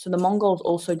Mongols. So the Mongols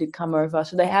also did come over.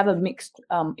 So they have a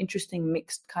interesting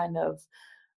mixed kind of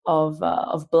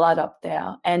blood up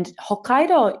there. And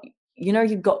Hokkaido,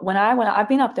 you've got, I've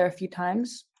been up there a few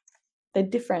times. They're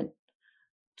different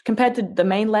compared to the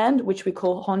mainland, which we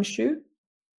call Honshu,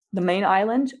 the main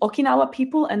island. Okinawa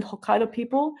people and Hokkaido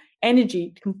people,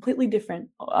 energy completely different.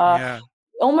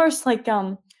 Almost like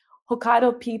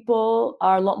Hokkaido people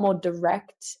are a lot more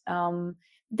direct.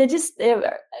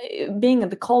 They're being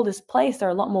the coldest place, they're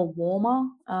a lot more warmer.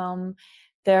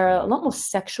 They're a lot more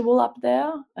sexual up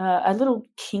there, a little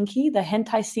kinky. The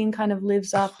hentai scene kind of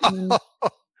lives up in,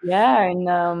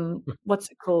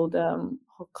 what's it called?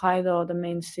 Hokkaido, the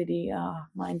main city,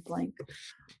 mind blank.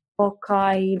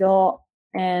 Hokkaido,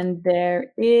 and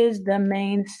there is the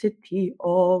main city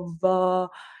of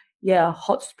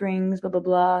hot springs, blah blah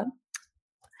blah.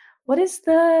 What is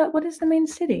the main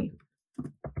city?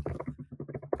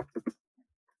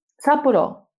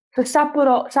 Sapporo. So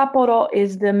Sapporo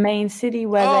is the main city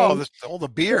where all the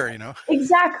beer, you know.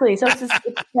 Exactly. So it's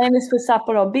famous for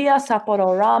Sapporo beer,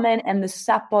 Sapporo ramen, and the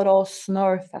Sapporo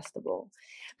Snow Festival.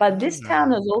 But this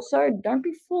town is also, don't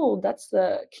be fooled, that's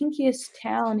the kinkiest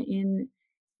town in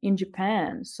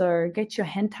Japan. So get your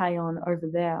hentai on over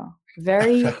there.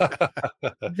 Very,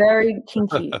 very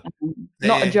kinky.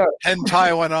 Not a joke.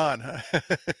 Hentai went on.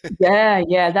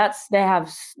 Yeah.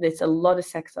 There's a lot of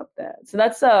sex up there. So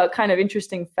that's a kind of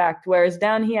interesting fact. Whereas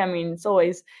down here, I mean,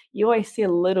 you always see a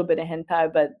little bit of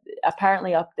hentai, but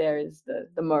apparently up there is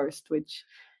the most, which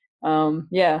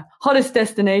hottest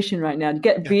destination right now to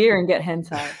get beer and get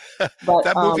hentai. But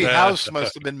that movie House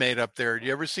must have been made up there. Do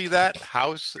you ever see that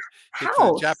House? It's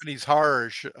a Japanese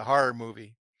horror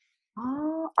movie.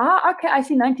 Okay. I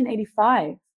see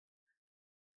 1985.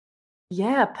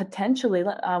 Yeah, potentially.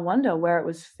 I wonder where it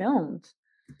was filmed.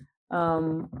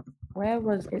 Where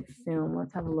was it filmed?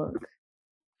 Let's have a look.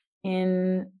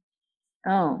 In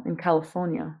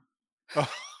California.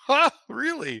 Oh,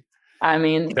 really? I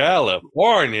mean,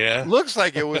 California. Looks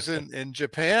like it was in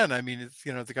Japan. I mean, it's,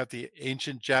 you know, they got the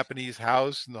ancient Japanese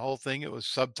house and the whole thing. It was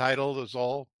subtitled. It was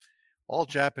all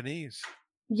Japanese.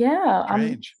 Yeah,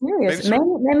 Strange. I'm serious. Maybe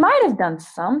they might have done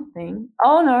something.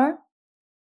 Oh no.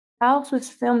 House was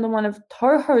filmed in one of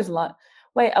Toho's lot.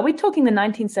 Wait, are we talking the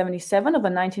 1977 or the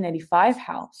 1985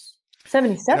 House?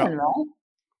 77, right?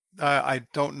 I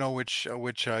don't know which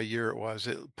year it was.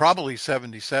 It probably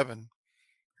 77.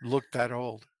 Looked that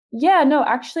old. Yeah, no,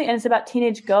 actually, and it's about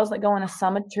teenage girls that go on a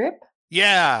summer trip.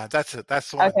 Yeah, that's it. That's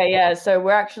the one. Okay, yeah. So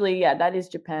we're actually, that is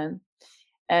Japan,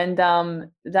 and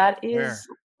that is. Where?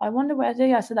 I wonder where.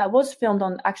 Yeah, so that was filmed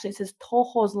on. Actually, it says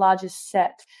Toho's largest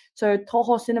set. So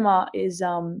Toho Cinema is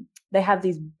they have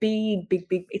these big.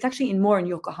 It's actually more in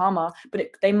Yokohama, but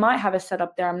they might have a set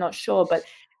up there. I'm not sure, but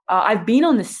I've been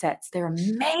on the sets. They're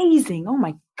amazing. Oh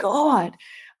my god.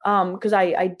 Because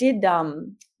I did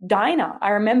Diner. I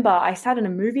remember I sat in a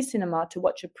movie cinema to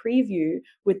watch a preview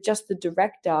with just the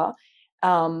director.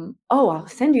 I'll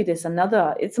send you this.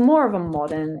 It's more of a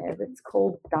modern. It's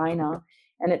called Diner,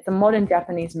 and it's a modern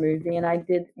Japanese movie. And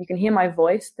you can hear my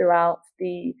voice throughout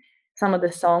some of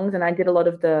the songs, and I did a lot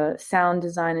of the sound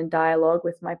design and dialogue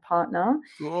with my partner.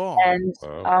 Cool. And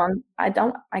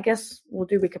I guess we'll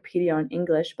do Wikipedia in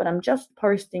English, but I'm just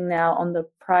posting now on the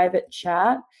private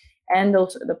chat and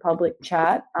also the public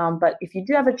chat. But if you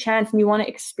do have a chance and you want to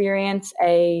experience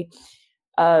a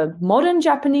modern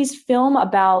Japanese film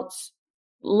about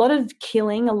a lot of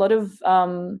killing,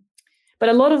 but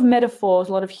a lot of metaphors,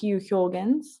 a lot of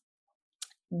hyōgens,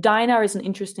 Diner is an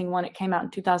interesting one. It came out in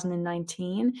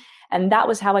 2019, and that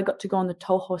was how I got to go on the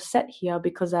Toho set here,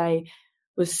 because I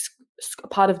was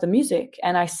part of the music,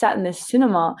 and I sat in this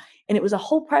cinema, and it was a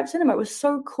whole private cinema. It was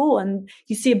so cool, and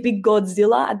you see a big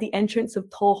Godzilla at the entrance of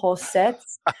Toho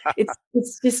sets.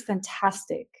 It's just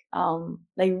fantastic.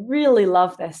 They really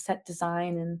love their set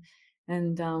design,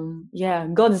 and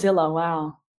Godzilla.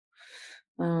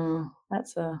 Wow,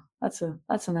 that's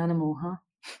an animal, huh?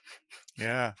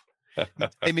 Yeah.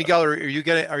 Hey Miguel,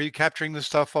 are you capturing the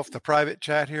stuff off the private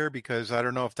chat here? Because I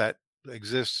don't know if that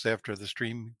exists after the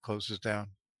stream closes down.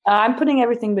 I'm putting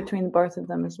everything between both of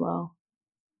them as well.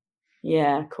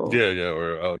 Yeah, cool.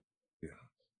 Yeah,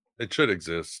 it should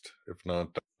exist. If not,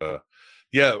 I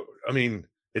mean,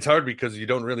 it's hard because you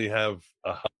don't really have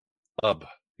a hub.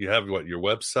 You have your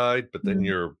website, but then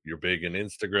you're big in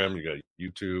Instagram. You got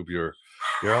YouTube. You're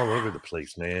all over the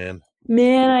place, man.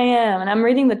 Man, I am, and I'm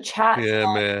reading the chat. Yeah,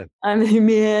 man. I'm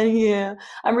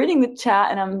reading the chat,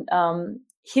 and I'm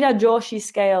Hirajoshi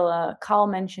scale. Carl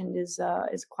mentioned is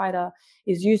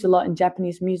used a lot in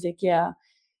Japanese music. Yeah,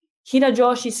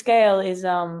 Hirajoshi scale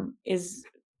is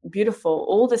beautiful.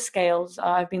 All the scales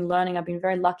I've been learning. I've been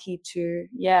very lucky to.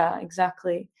 Yeah,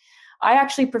 exactly. I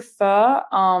actually prefer.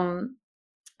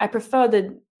 I prefer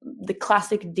the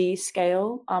classic D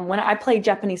scale. When I play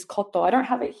Japanese koto, I don't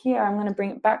have it here. I'm going to bring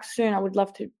it back soon. I would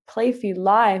love to play for you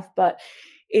live, but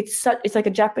it's like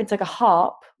a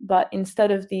harp, but instead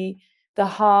of the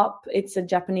harp, it's a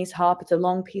Japanese harp. It's a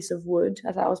long piece of wood,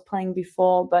 as I was playing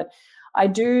before. But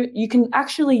you can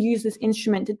actually use this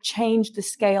instrument to change the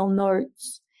scale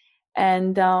notes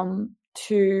and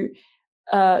to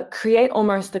create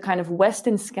almost the kind of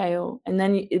Western scale, and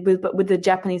then with the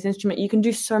Japanese instrument, you can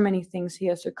do so many things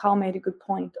here. So Carl made a good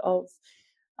point of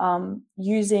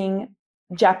using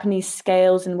Japanese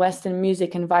scales in Western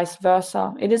music and vice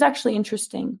versa. It is actually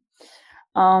interesting.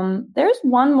 There's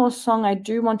one more song I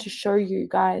do want to show you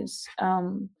guys.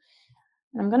 And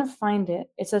I'm going to find it.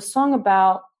 It's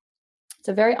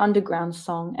a very underground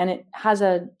song, and it has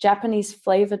a Japanese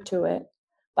flavor to it.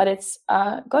 but it's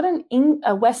got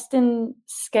a Western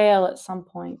scale at some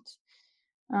point.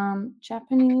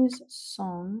 Japanese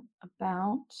song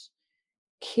about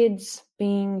kids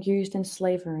being used in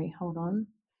slavery. Hold on.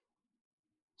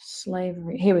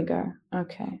 Slavery. Here we go.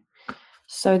 Okay.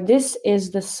 So this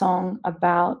is the song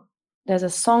about, there's a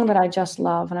song that I just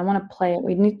love and I want to play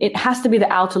it. It has to be the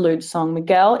Outerlude song.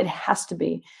 Miguel, it has to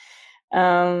be.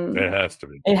 It has to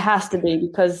be. It has to be,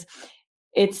 because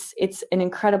it's an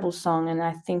incredible song, and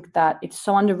I think that it's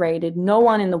so underrated. No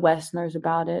one in the West knows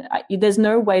about it. There's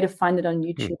no way to find it on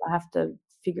YouTube. I have to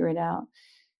figure it out.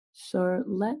 So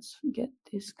let's get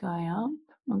this guy up.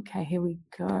 Okay, here we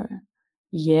go.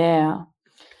 Yeah.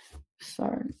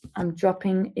 So I'm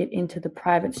dropping it into the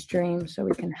private stream so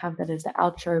we can have that as the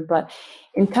outro. But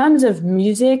in terms of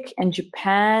music and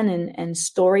Japan and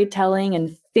storytelling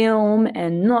and film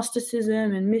and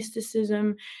Gnosticism and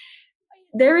mysticism,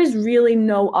 there is really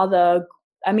no other.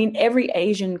 I mean, every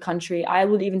Asian country, I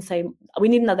would even say we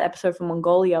need another episode for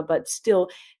Mongolia, but still,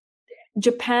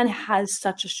 Japan has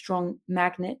such a strong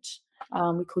magnet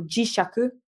we call jishaku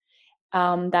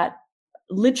that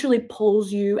literally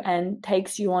pulls you and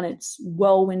takes you on its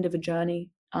whirlwind of a journey.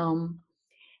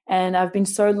 And I've been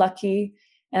so lucky.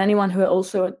 And anyone who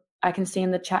also, I can see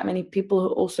in the chat, many people who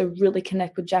also really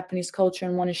connect with Japanese culture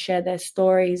and want to share their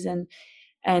stories, and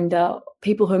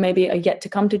people who maybe are yet to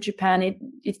come to Japan.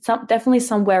 It's definitely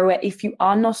somewhere where if you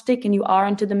are Gnostic and you are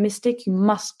into the mystic, you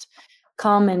must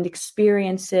come and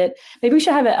experience it. Maybe we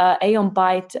should have a Aeon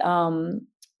Byte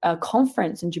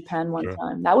conference in Japan one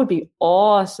time. That would be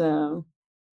awesome.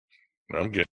 I'm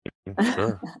getting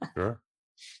sure.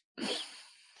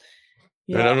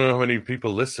 Yeah. I don't know how many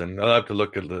people listen. I'll have to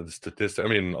look at the statistics. I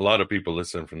mean, a lot of people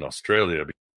listen from Australia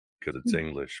because it's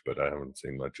English, but I haven't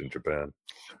seen much in Japan.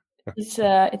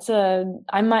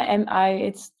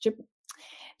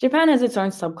 Japan has its own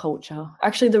subculture.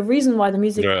 Actually, the reason why the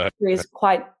music industry is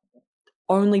quite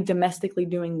only domestically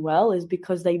doing well is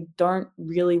because they don't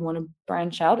really want to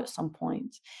branch out at some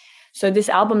point. So this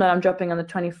album that I'm dropping on the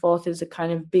 24th is a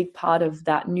kind of big part of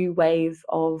that new wave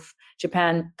of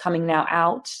Japan coming now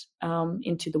out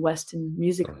into the Western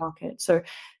music market. So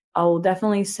I will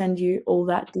definitely send you all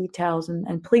that details,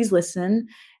 and please listen.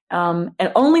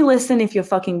 And only listen if you're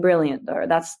fucking brilliant, though.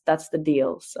 That's the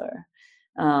deal. So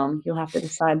you'll have to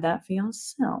decide that for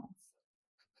yourself.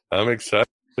 I'm excited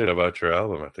about your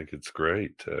album. I think it's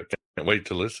great. Can't wait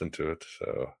to listen to it.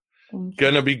 So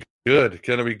gonna be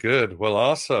good. Well,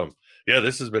 awesome. Yeah,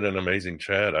 this has been an amazing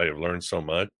chat. I have learned so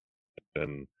much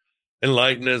and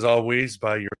enlightened as always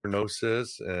by your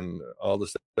Gnosis and all the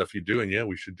stuff you do. And yeah,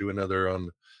 we should do another on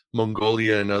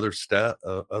Mongolia and other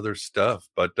stuff.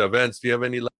 But Vance, do you have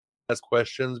any last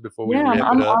questions before we wrap it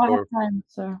up? I have time,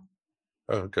 so.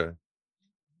 Oh, okay.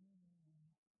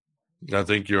 I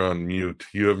think you're on mute.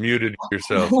 You have muted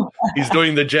yourself. He's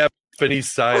doing the Japanese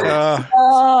silence.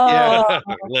 Yeah.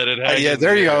 Let it hang. Yeah,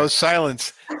 there you go.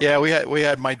 Silence. Yeah, we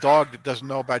had my dog that doesn't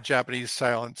know about Japanese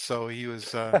silence, so he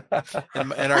was in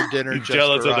our dinner. He's just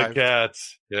jealous arrived. of the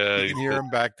cats. Yeah, you can hear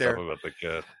him back there. About the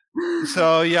cat.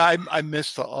 So yeah, I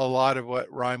missed a lot of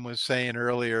what Ryan was saying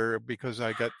earlier because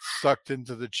I got sucked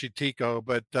into the Chitiko.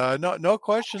 But no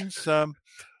questions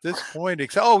this point.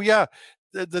 Except, oh yeah.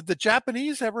 The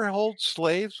Japanese ever hold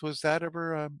slaves? Was that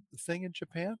ever a thing in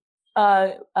Japan?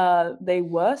 They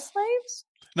were slaves?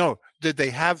 No, did they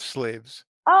have slaves?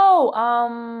 Oh,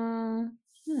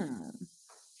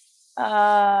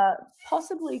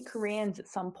 possibly Koreans at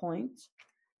some point.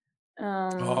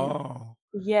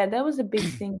 Yeah, there was a big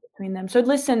thing between them. So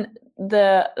listen,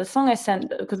 the song I sent,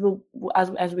 because we'll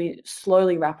as we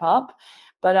slowly wrap up,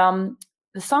 but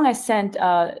the song I sent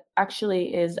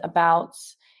actually is about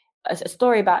a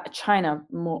story about China,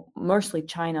 mostly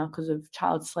China, because of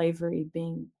child slavery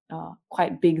being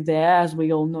quite big there, as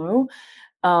we all know.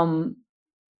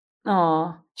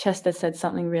 Chester said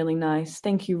something really nice.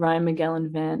 Thank you, Ryan, Miguel,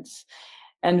 and Vance.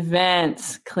 And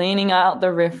Vance, cleaning out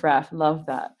the riffraff. Love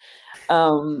that.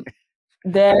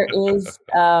 There's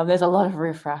a lot of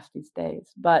riffraff these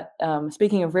days. But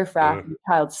speaking of riffraff and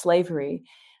child slavery,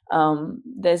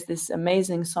 there's this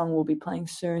amazing song we'll be playing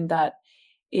soon that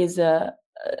is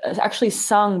actually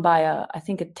sung by I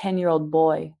think a 10-year-old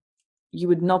boy. You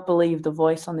would not believe the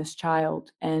voice on this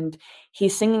child. And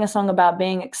he's singing a song about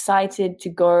being excited to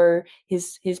go.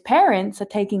 His parents are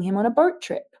taking him on a boat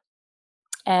trip.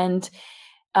 And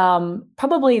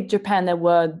probably Japan, there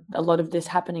were a lot of this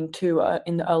happening too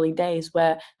in the early days,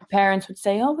 where the parents would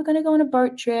say, oh, we're going to go on a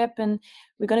boat trip and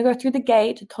we're going to go through the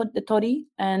gate, the tori.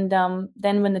 And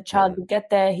then when the child would get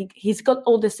there, he's got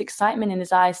all this excitement in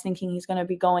his eyes, thinking he's going to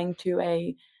be going to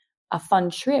a a fun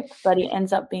trip, but he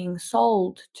ends up being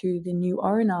sold to the new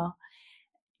owner.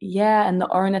 Yeah, and the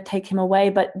owner take him away,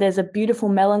 but there's a beautiful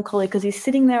melancholy because he's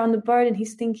sitting there on the boat and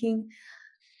he's thinking,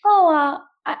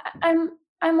 I'm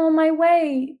on my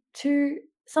way to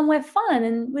somewhere fun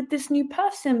and with this new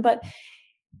person, but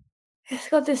it's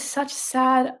got this such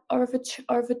sad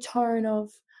overtone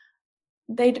of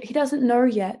he doesn't know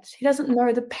yet. He doesn't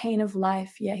know the pain of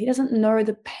life yet. He doesn't know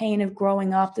the pain of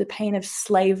growing up, the pain of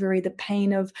slavery, the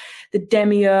pain of the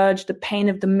demiurge, the pain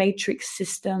of the matrix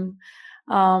system.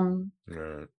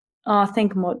 Right.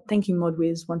 Thank you,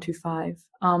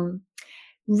 ModWiz125.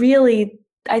 Really,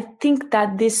 I think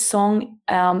that this song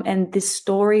and this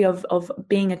story of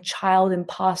being a child and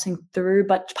passing through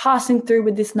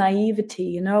with this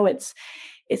naivety, it's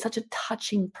such a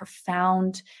touching,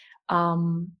 profound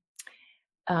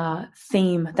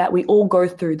theme that we all go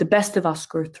through. The best of us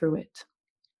go through it.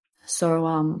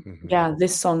 So yeah,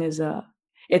 this song is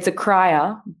it's a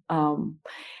crier,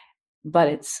 but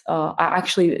it's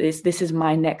this is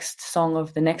my next song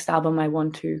of the next album I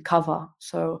want to cover.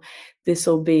 So this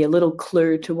will be a little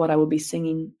clue to what I will be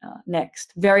singing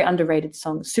next. Very underrated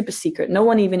song, super secret. No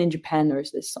one even in Japan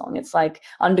knows this song. It's like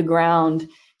underground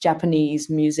Japanese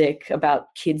music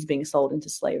about kids being sold into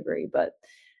slavery. But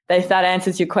if that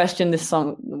answers your question, this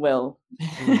song will.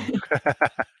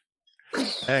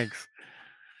 Thanks.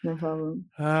 No problem.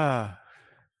 Ah.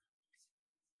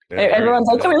 Yeah, everyone's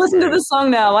like, can we listen to the song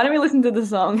now? Why don't we listen to the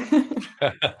song?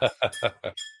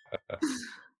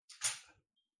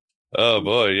 Oh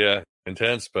boy, yeah,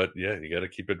 intense, but yeah, you got to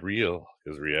keep it real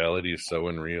because reality is so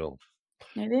unreal.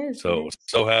 It is.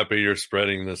 So happy you're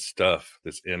spreading this stuff,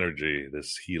 this energy,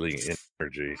 this healing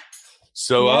energy.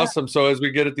 So awesome. So as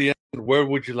we get at the end, where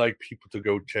would you like people to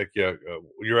go check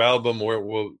your album? Where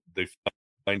will they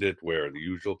find it? Where, the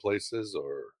usual places,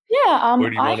 or where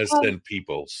do you want to send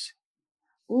peoples?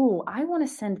 I want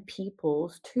to send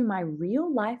peoples to my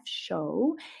real life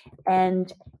show,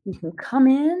 and you can come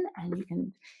in and you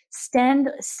can stand,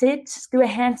 sit, do a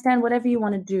handstand, whatever you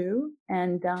want to do,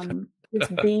 and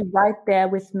just be right there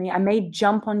with me. I may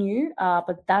jump on you,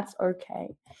 but that's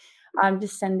okay. I'm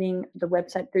just sending the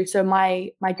website through. So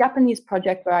my Japanese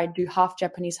project, where I do half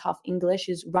Japanese, half English,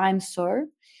 is Rhyme So.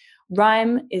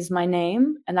 Rhyme is my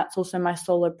name, and that's also my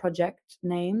solo project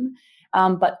name.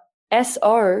 But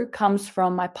SO comes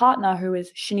from my partner, who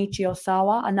is Shinichi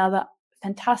Osawa, another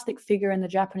fantastic figure in the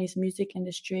Japanese music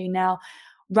industry. Now,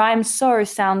 Rhyme So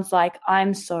sounds like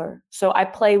I'm so. So I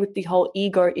play with the whole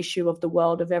ego issue of the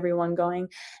world, of everyone going,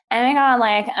 oh my God,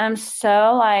 like, I'm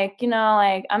so, like,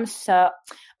 like, I'm so,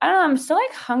 I don't know, I'm so,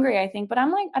 like, hungry, I think. But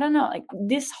I'm like, I don't know, like,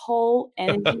 this whole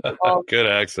energy of good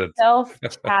accent,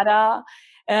 self-chatter.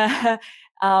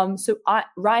 So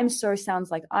Rhyme So sounds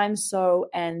like I'm so,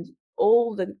 and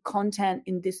all the content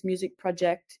in this music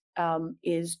project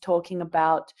is talking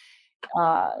about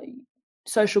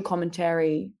social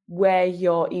commentary, where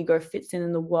your ego fits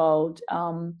in the world,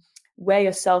 where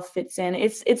yourself fits in.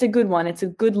 It's a good one. It's a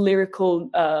good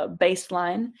lyrical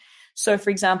baseline. So,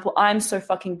 for example, I'm so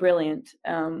fucking brilliant.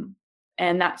 And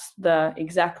that's I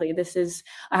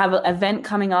have an event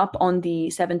coming up on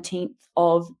the 17th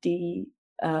of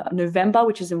November,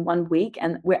 which is in 1 week,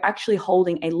 and we're actually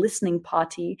holding a listening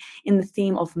party in the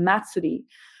theme of Matsuri.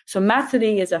 So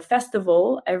Matsuri is a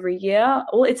festival every year.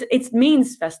 Well, it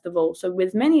means festival. So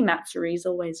with many Matsuris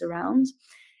always around,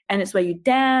 and it's where you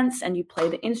dance and you play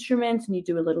the instruments and you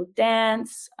do a little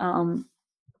dance.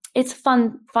 It's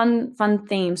fun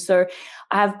theme. So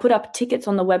I have put up tickets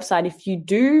on the website. If you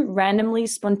do randomly,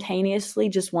 spontaneously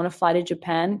just want to fly to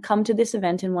Japan, come to this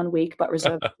event in 1 week, but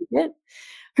reserve a ticket.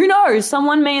 Who knows?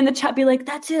 Someone may in the chat be like,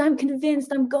 that's it, I'm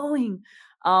convinced, I'm going.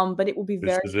 But it will be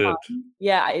very fun.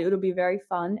 Yeah, it'll be very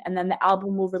fun. And then the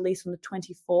album will release on the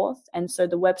 24th. And so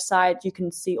the website, you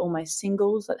can see all my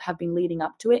singles that have been leading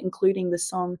up to it, including the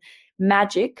song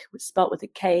Magic, which is spelled with a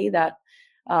K, that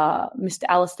Mr.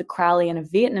 Alistair Crowley and a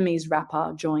Vietnamese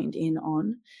rapper joined in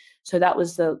on. So that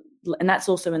was and that's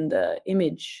also in the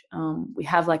image. We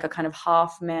have like a kind of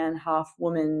half man, half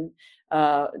woman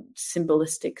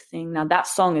symbolistic thing. Now that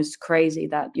song is crazy,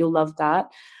 that you'll love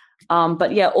that.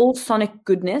 But yeah, all sonic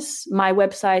goodness. My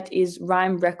website is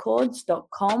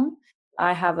rhymerecords.com.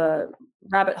 I have a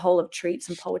rabbit hole of treats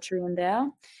and poetry in there.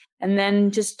 And then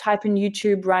just type in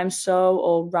YouTube Rhyme So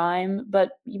or Rhyme.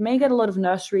 But you may get a lot of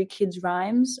nursery kids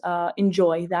rhymes.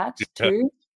 Enjoy that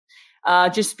too.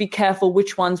 Just be careful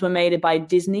which ones were made by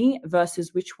Disney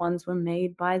versus which ones were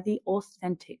made by the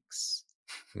Authentics.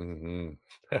 Mm-hmm.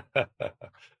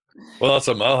 Well,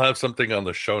 awesome. I'll have something on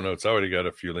the show notes. I already got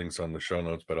a few links on the show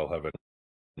notes, but I'll have it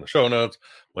in the show notes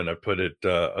when I put it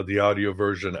the audio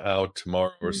version out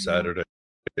tomorrow or Saturday.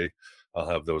 I'll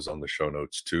have those on the show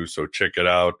notes too. So check it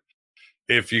out.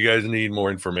 If you guys need more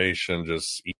information,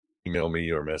 just email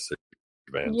me or message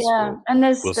Vance. Yeah, and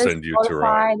there's send you to Spotify,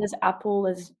 Rhyme. there's Apple,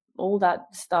 there's all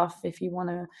that stuff. If you want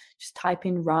to just type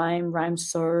in Rhyme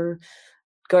So,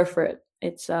 go for it.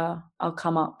 It's I'll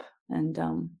come up and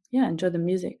enjoy the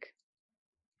music.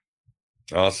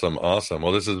 Awesome.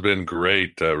 Well, this has been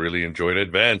great. Really enjoyed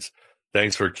it. Vance,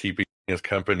 thanks for keeping us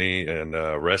company and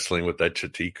wrestling with that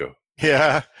Chitico.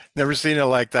 Yeah, never seen it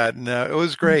like that. And it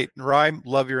was great. Rhyme,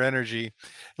 love your energy.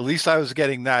 At least I was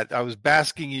getting that. I was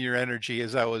basking in your energy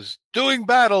as I was doing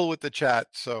battle with the chat.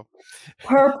 So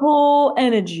Purple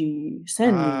energy,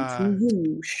 send me to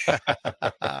you.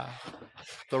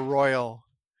 The royal.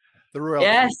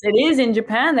 Yes, it is. In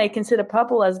Japan, they consider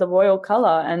purple as the royal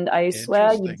color. And I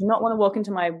swear you do not want to walk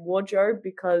into my wardrobe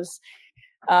because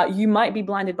you might be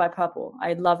blinded by purple.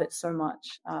 I love it so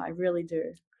much. I really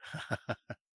do.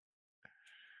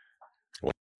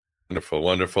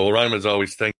 Wonderful. Rhyme, as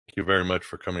always, thank you very much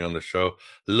for coming on the show.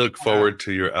 Look forward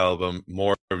to your album,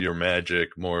 more of your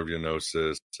magic, more of your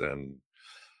Gnosis, and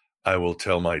I will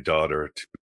tell my daughter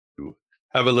to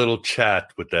have a little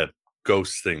chat with that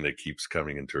ghost thing that keeps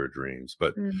coming into her dreams.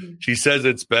 But she says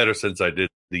it's better since I did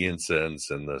the incense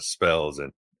and the spells.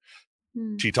 And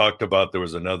she talked about there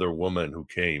was another woman who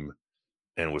came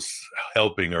and was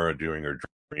helping her during her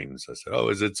dreams. I said, "Oh,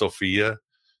 is it Sophia?"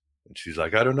 And she's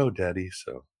like, "I don't know, Daddy."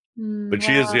 So. But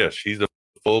she is, she's a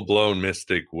full-blown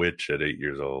mystic witch at 8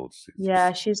 years old.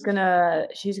 She's gonna.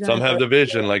 Some have the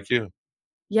vision like you.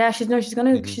 Yeah, she's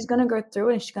gonna go through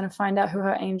it and she's gonna find out who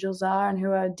her angels are and who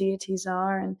her deities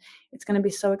are, and it's gonna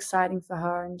be so exciting for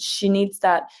her. And she needs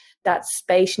that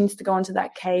space. She needs to go into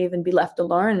that cave and be left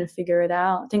alone and figure it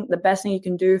out. I think the best thing you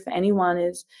can do for anyone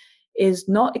is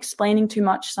not explaining too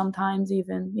much sometimes,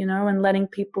 even, and letting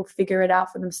people figure it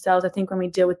out for themselves. I think when we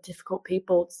deal with difficult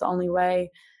people, it's the only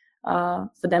way for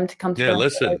them to come to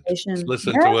listen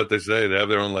to what they say. They have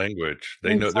their own language.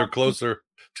 They know they're closer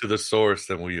to the source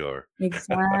than we are.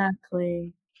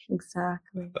 Exactly.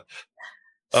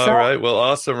 All right. Well,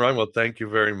 awesome, Ryan. Well, thank you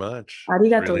very much.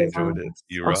 Really enjoyed it.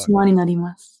 You rock.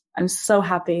 I'm so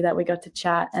happy that we got to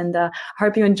chat, and I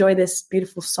hope you enjoy this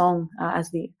beautiful song as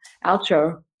the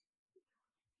outro.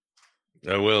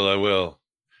 I will.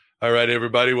 All right,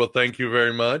 everybody. Well, thank you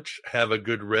very much. Have a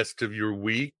good rest of your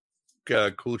week.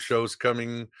 Cool shows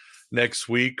coming next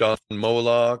week on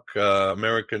Moloch,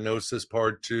 American Gnosis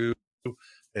Part 2,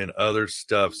 and other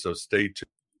stuff. So stay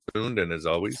tuned. And as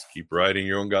always, keep writing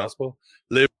your own gospel,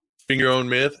 living your own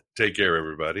myth. Take care,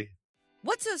 everybody.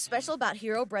 What's so special about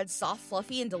Hero Bread's soft,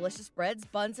 fluffy, and delicious breads,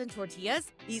 buns, and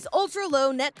tortillas? These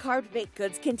ultra-low net-carb baked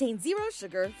goods contain 0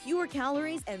 sugar, fewer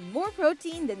calories, and more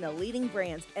protein than the leading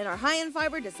brands, and are high in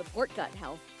fiber to support gut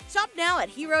health. Shop now at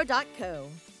Hero.co.